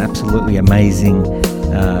been an absolutely amazing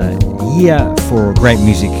year for great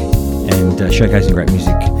music and showcasing great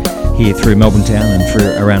music here through Melbourne town and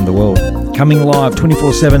through around the world. Coming live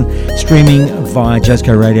 24/7, streaming via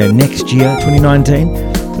Jazzco Radio next year, 2019.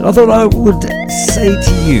 But I thought I would say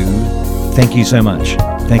to you, thank you so much.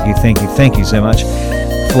 Thank you so much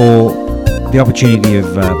for the opportunity of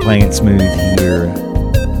playing it smooth here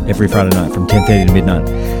every Friday night from 10:30 to midnight.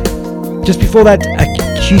 Just before that,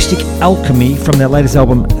 Acoustic Alchemy from their latest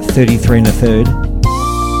album, 33 1/3,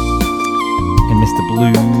 and Mr.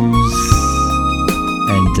 Blues,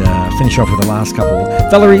 and finish off with the last couple.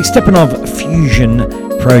 Valery Stepanov Fusion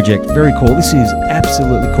Project, very cool. This is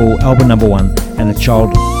absolutely cool. Album number 1, and the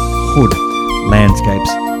Childhood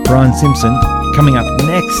Landscapes. Brian Simpson coming up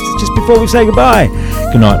next, just before we say goodbye.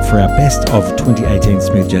 Good night for our best of 2018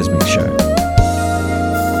 Smooth Jazz Mix show.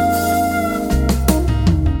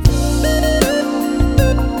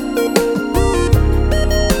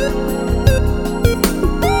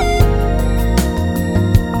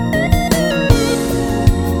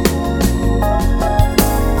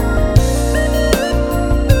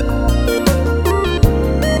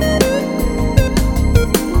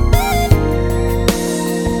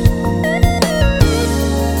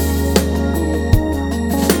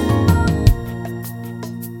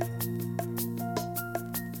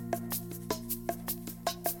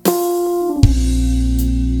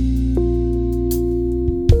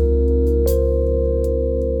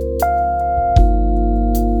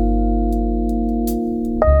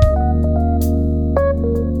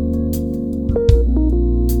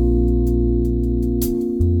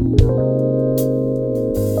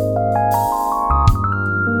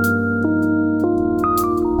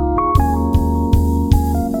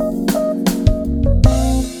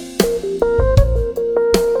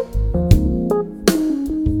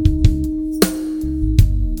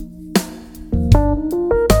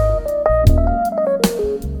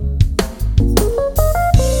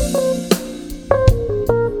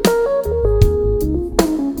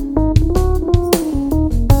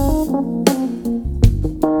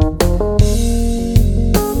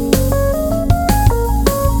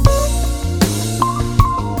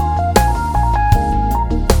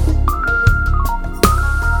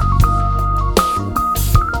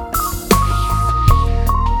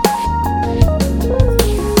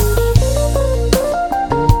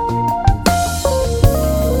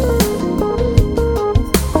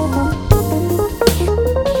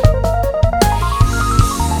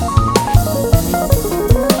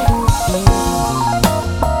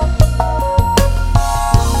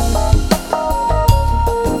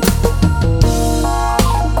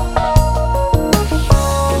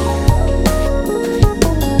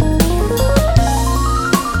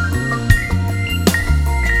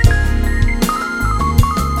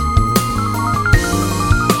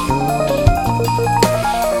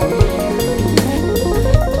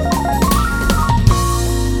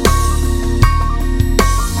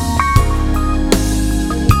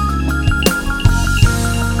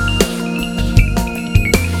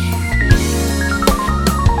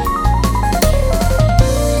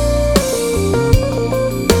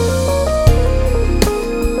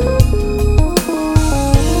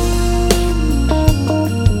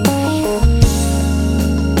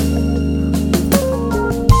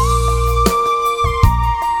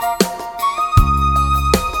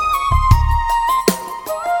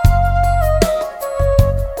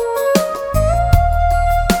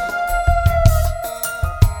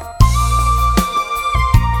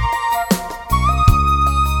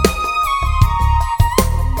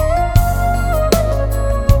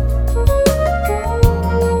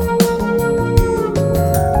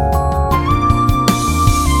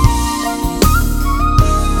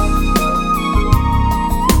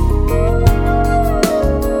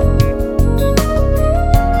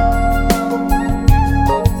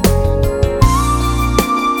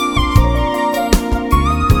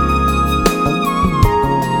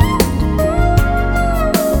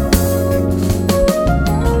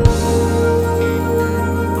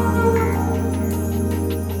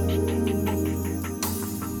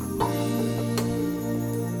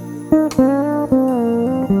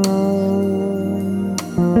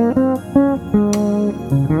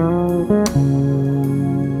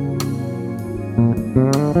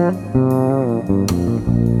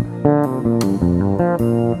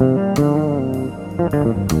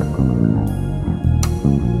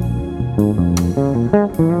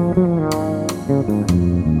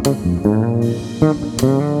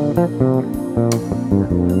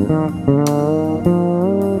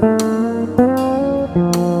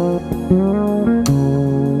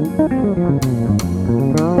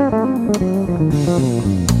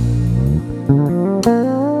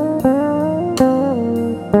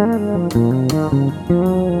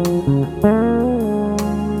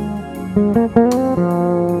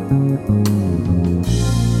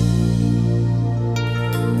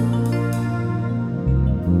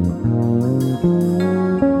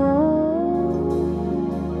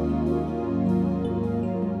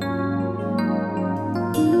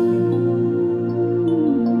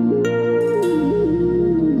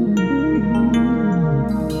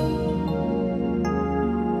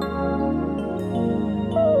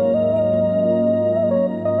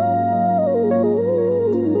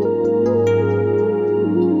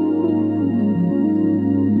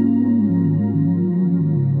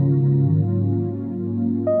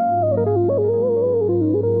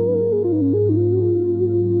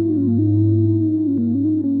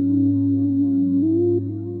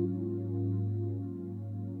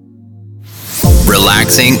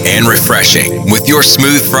 Relaxing and refreshing with your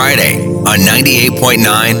Smooth Friday on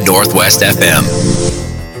 98.9 Northwest FM.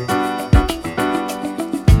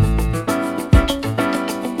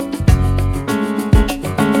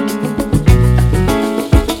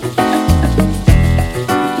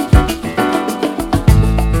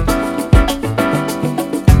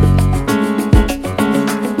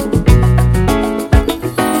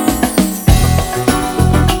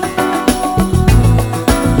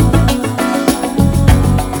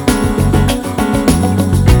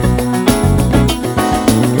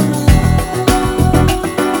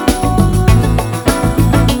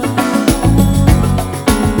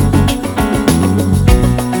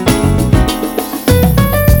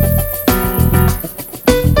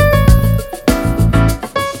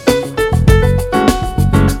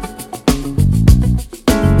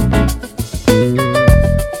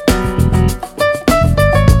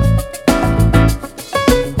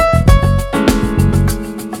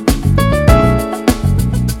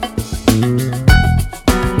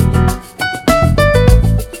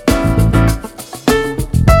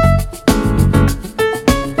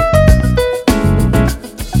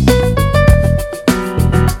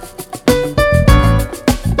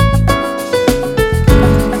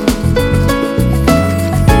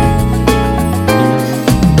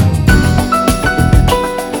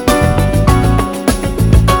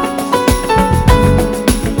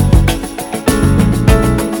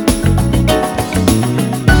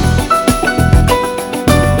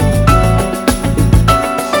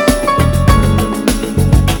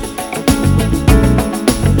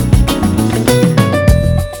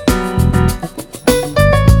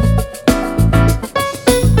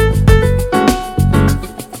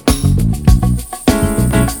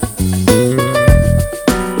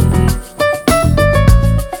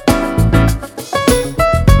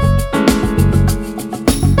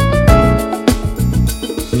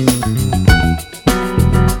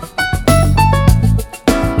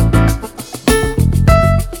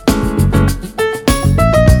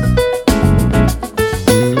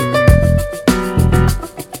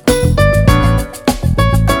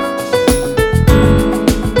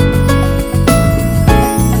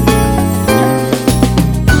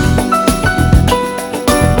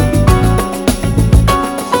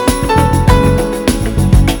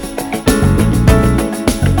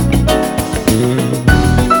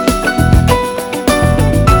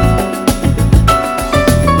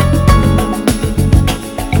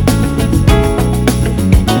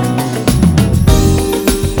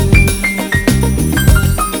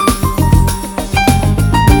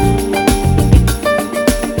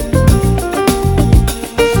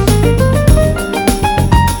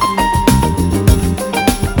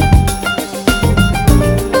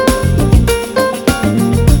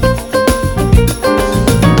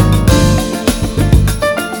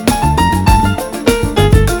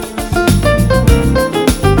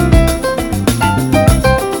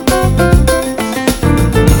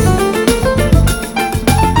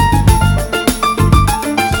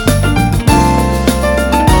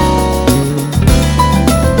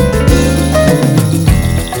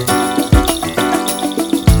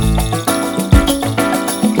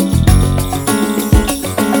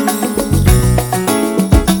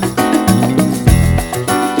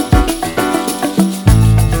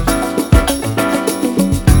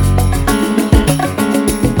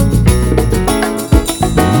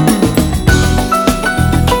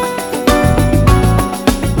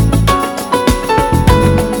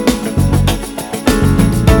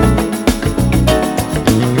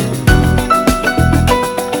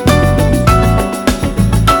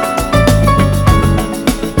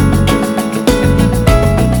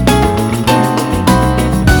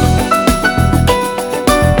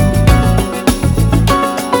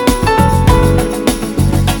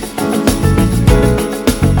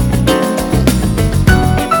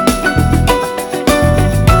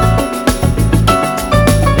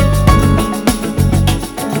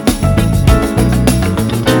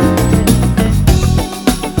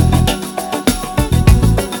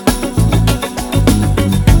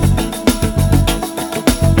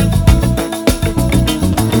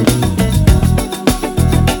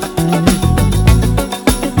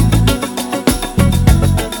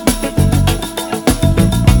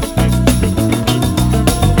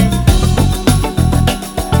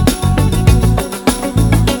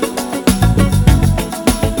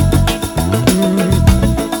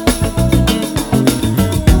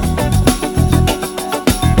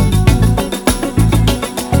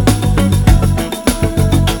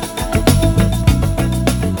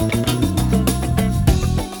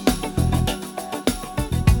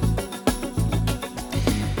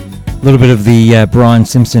 A little bit of the Brian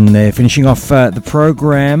Simpson there, finishing off the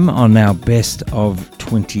program on our best of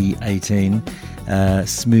 2018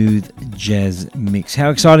 smooth jazz mix. How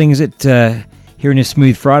exciting is it here in a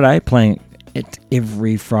Smooth Friday, playing it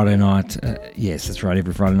every Friday night? Yes, that's right,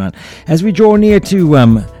 every Friday night. As we draw near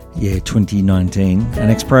to 2019, our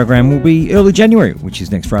next program will be early January, which is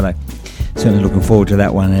next Friday. Certainly looking forward to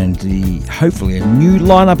that one, and hopefully a new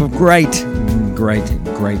lineup of great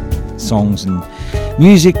songs and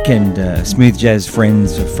music and smooth jazz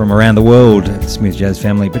friends from around the world, the Smooth Jazz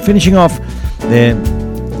family. But finishing off there,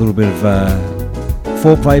 a little bit of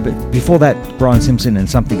foreplay, but before that, Brian Simpson and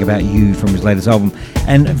Something About You from his latest album,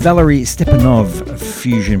 and Valery Stepanov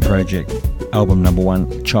Fusion Project, album number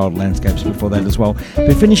 1, Child Landscapes, before that as well.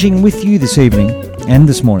 But finishing with you this evening and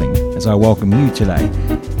this morning, as I welcome you today,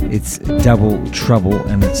 it's Double Trouble,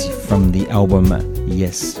 and it's from the album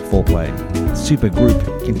Yes, Foreplay. Super group,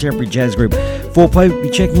 contemporary jazz group. Foreplay will be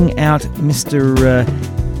checking out Mr.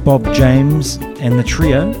 Bob James and the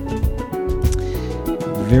trio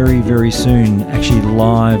very, very soon, actually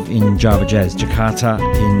live in Java Jazz, Jakarta,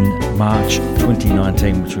 in March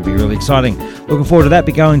 2019, which will be really exciting. Looking forward to that.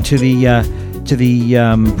 Be going to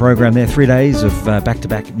the program there, 3 days of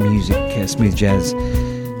back-to-back music, smooth jazz,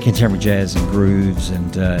 contemporary jazz and grooves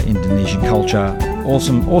and Indonesian culture.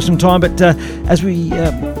 Awesome time. But as we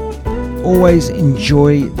always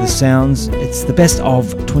enjoy the sounds, it's the best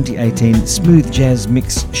of 2018 Smooth Jazz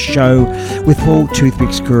Mix show with Paul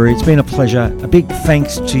Toothpick Scurry. It's been a pleasure. A big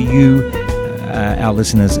thanks to you, our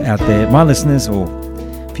listeners out there, my listeners, or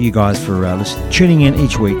for you guys for tuning in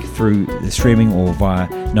each week through the streaming or via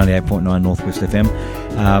 98.9 Northwest FM.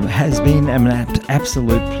 Has been an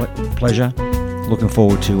absolute pleasure. Looking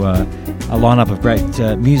forward to a lineup of great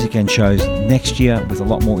music and shows next year with a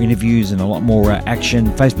lot more interviews and a lot more action.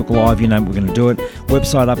 Facebook Live, you know we're going to do it.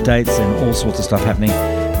 Website updates and all sorts of stuff happening.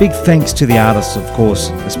 Big thanks to the artists, of course,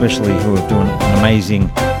 especially who are doing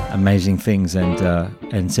amazing things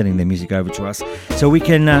and sending their music over to us, so we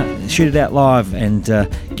can shoot it out live and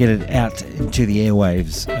get it out into the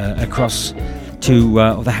airwaves across to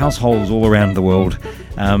the households all around the world,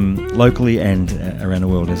 locally and around the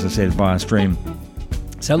world, as I said, via stream.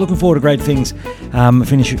 So looking forward to great things.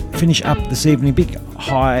 Finish up this evening. Big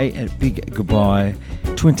hi and big goodbye.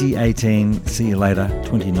 2018. See you later.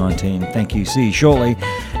 2019. Thank you. See you shortly.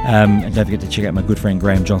 And don't forget to check out my good friend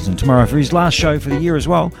Graham Johnson tomorrow for his last show for the year as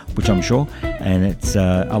well, which I'm sure. And it's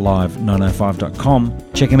alive905.com.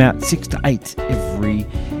 Check him out 6 to 8 every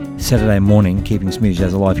Saturday morning, keeping smooth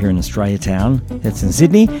jazz alive here in Australia Town. That's in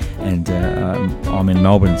Sydney, and I'm in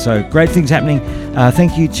Melbourne. So great things happening.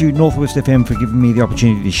 Thank you to Northwest FM for giving me the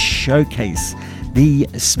opportunity to showcase the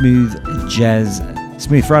Smooth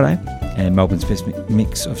Friday and Melbourne's best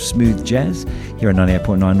mix of smooth jazz here at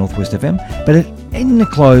 98.9 Northwest FM. But in the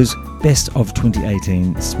close, best of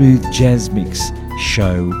 2018 Smooth Jazz Mix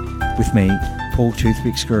show with me, Paul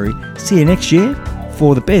Toothpick Scurry. See you next year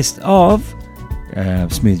for the best of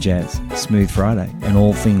Smooth Jazz, Smooth Friday, and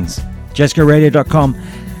all things jazzgoradio.com.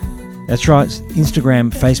 That's right,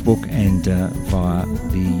 Instagram, Facebook, and via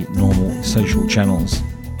the normal social channels.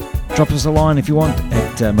 Drop us a line if you want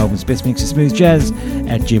at Melbourne's Best Mix of Smooth Jazz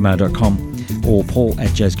at gmail.com or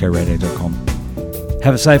paul@jazzgoradio.com.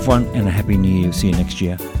 Have a safe one and a happy new year. See you next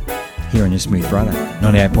year here on your Smooth Friday,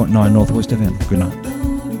 98.9 Northwest FM. Good night.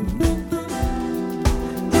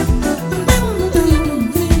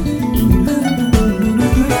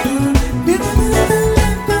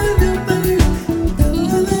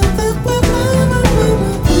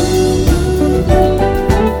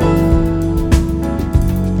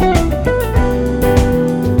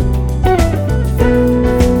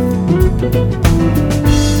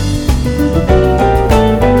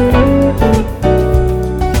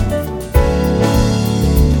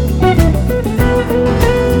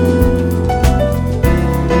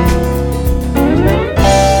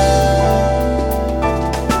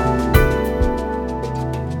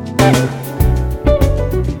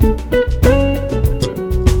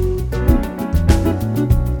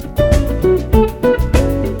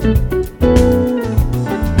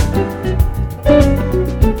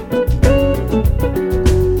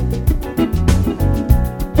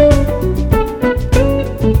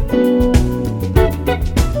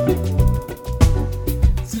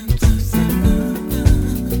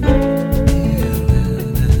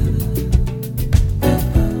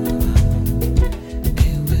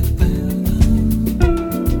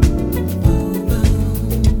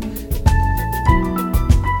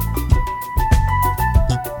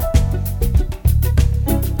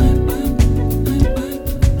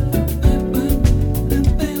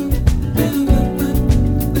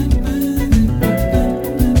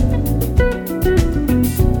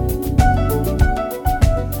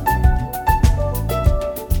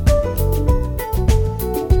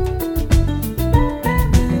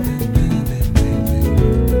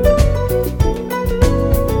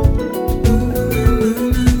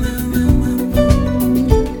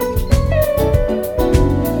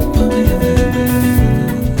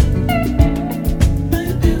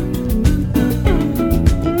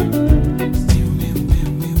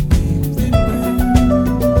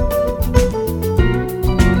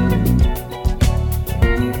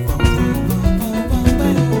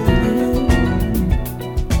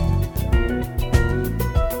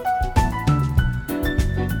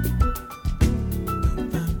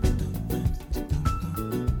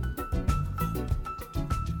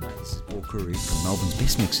 Guru from Melbourne's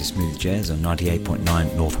best mix of smooth jazz on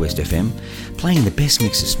 98.9 Northwest FM, playing the best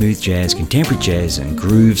mix of smooth jazz, contemporary jazz and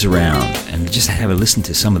grooves around, and just have a listen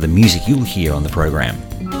to some of the music you'll hear on the program.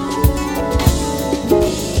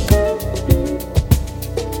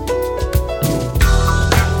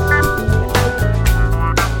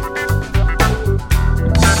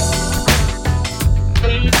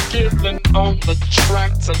 On the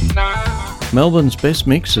track tonight. Melbourne's best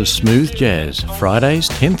mix of smooth jazz, Fridays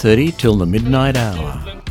 10:30 till the midnight hour.